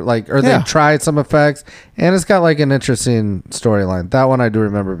effects for like, or they tried some effects, and it's got like an interesting storyline. That one I do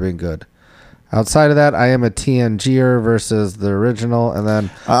remember being good. Outside of that, I am a TNGer versus the original, and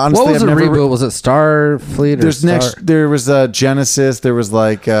then honestly, what was the reboot? Was it Starfleet? There was Genesis. There was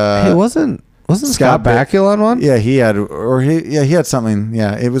like wasn't Scott Bakula on one? Yeah, he had something.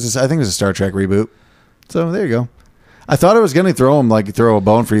 Yeah, it was. I think it was a Star Trek reboot. So there you go. I thought I was gonna throw a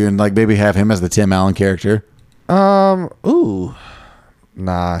bone for you and like maybe have him as the Tim Allen character. Nah,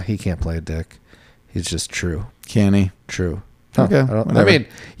 he can't play a dick. He's just true. Can he? True. Okay. I mean,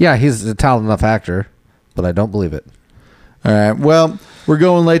 yeah, he's a talented enough actor, but I don't believe it. All right. Well, we're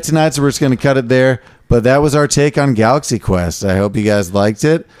going late tonight, so we're just going to cut it there. But that was our take on Galaxy Quest. I hope you guys liked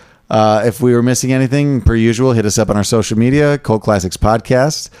it. If we were missing anything, per usual, hit us up on our social media, Cult Classics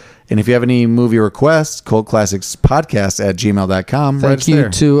Podcast. And if you have any movie requests, cultclassicspodcast@gmail.com. Thank you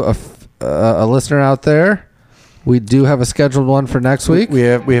to a listener out there. We do have a scheduled one for next week. We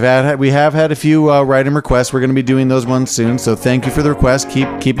have had a few writing requests. We're going to be doing those ones soon. So thank you for the request.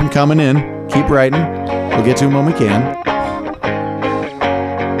 Keep them coming in. Keep writing. We'll get to them when we can.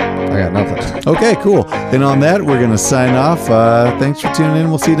 I got nothing. Okay, cool. Then on that, we're going to sign off. Thanks for tuning in.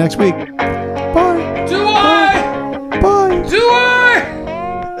 We'll see you next week.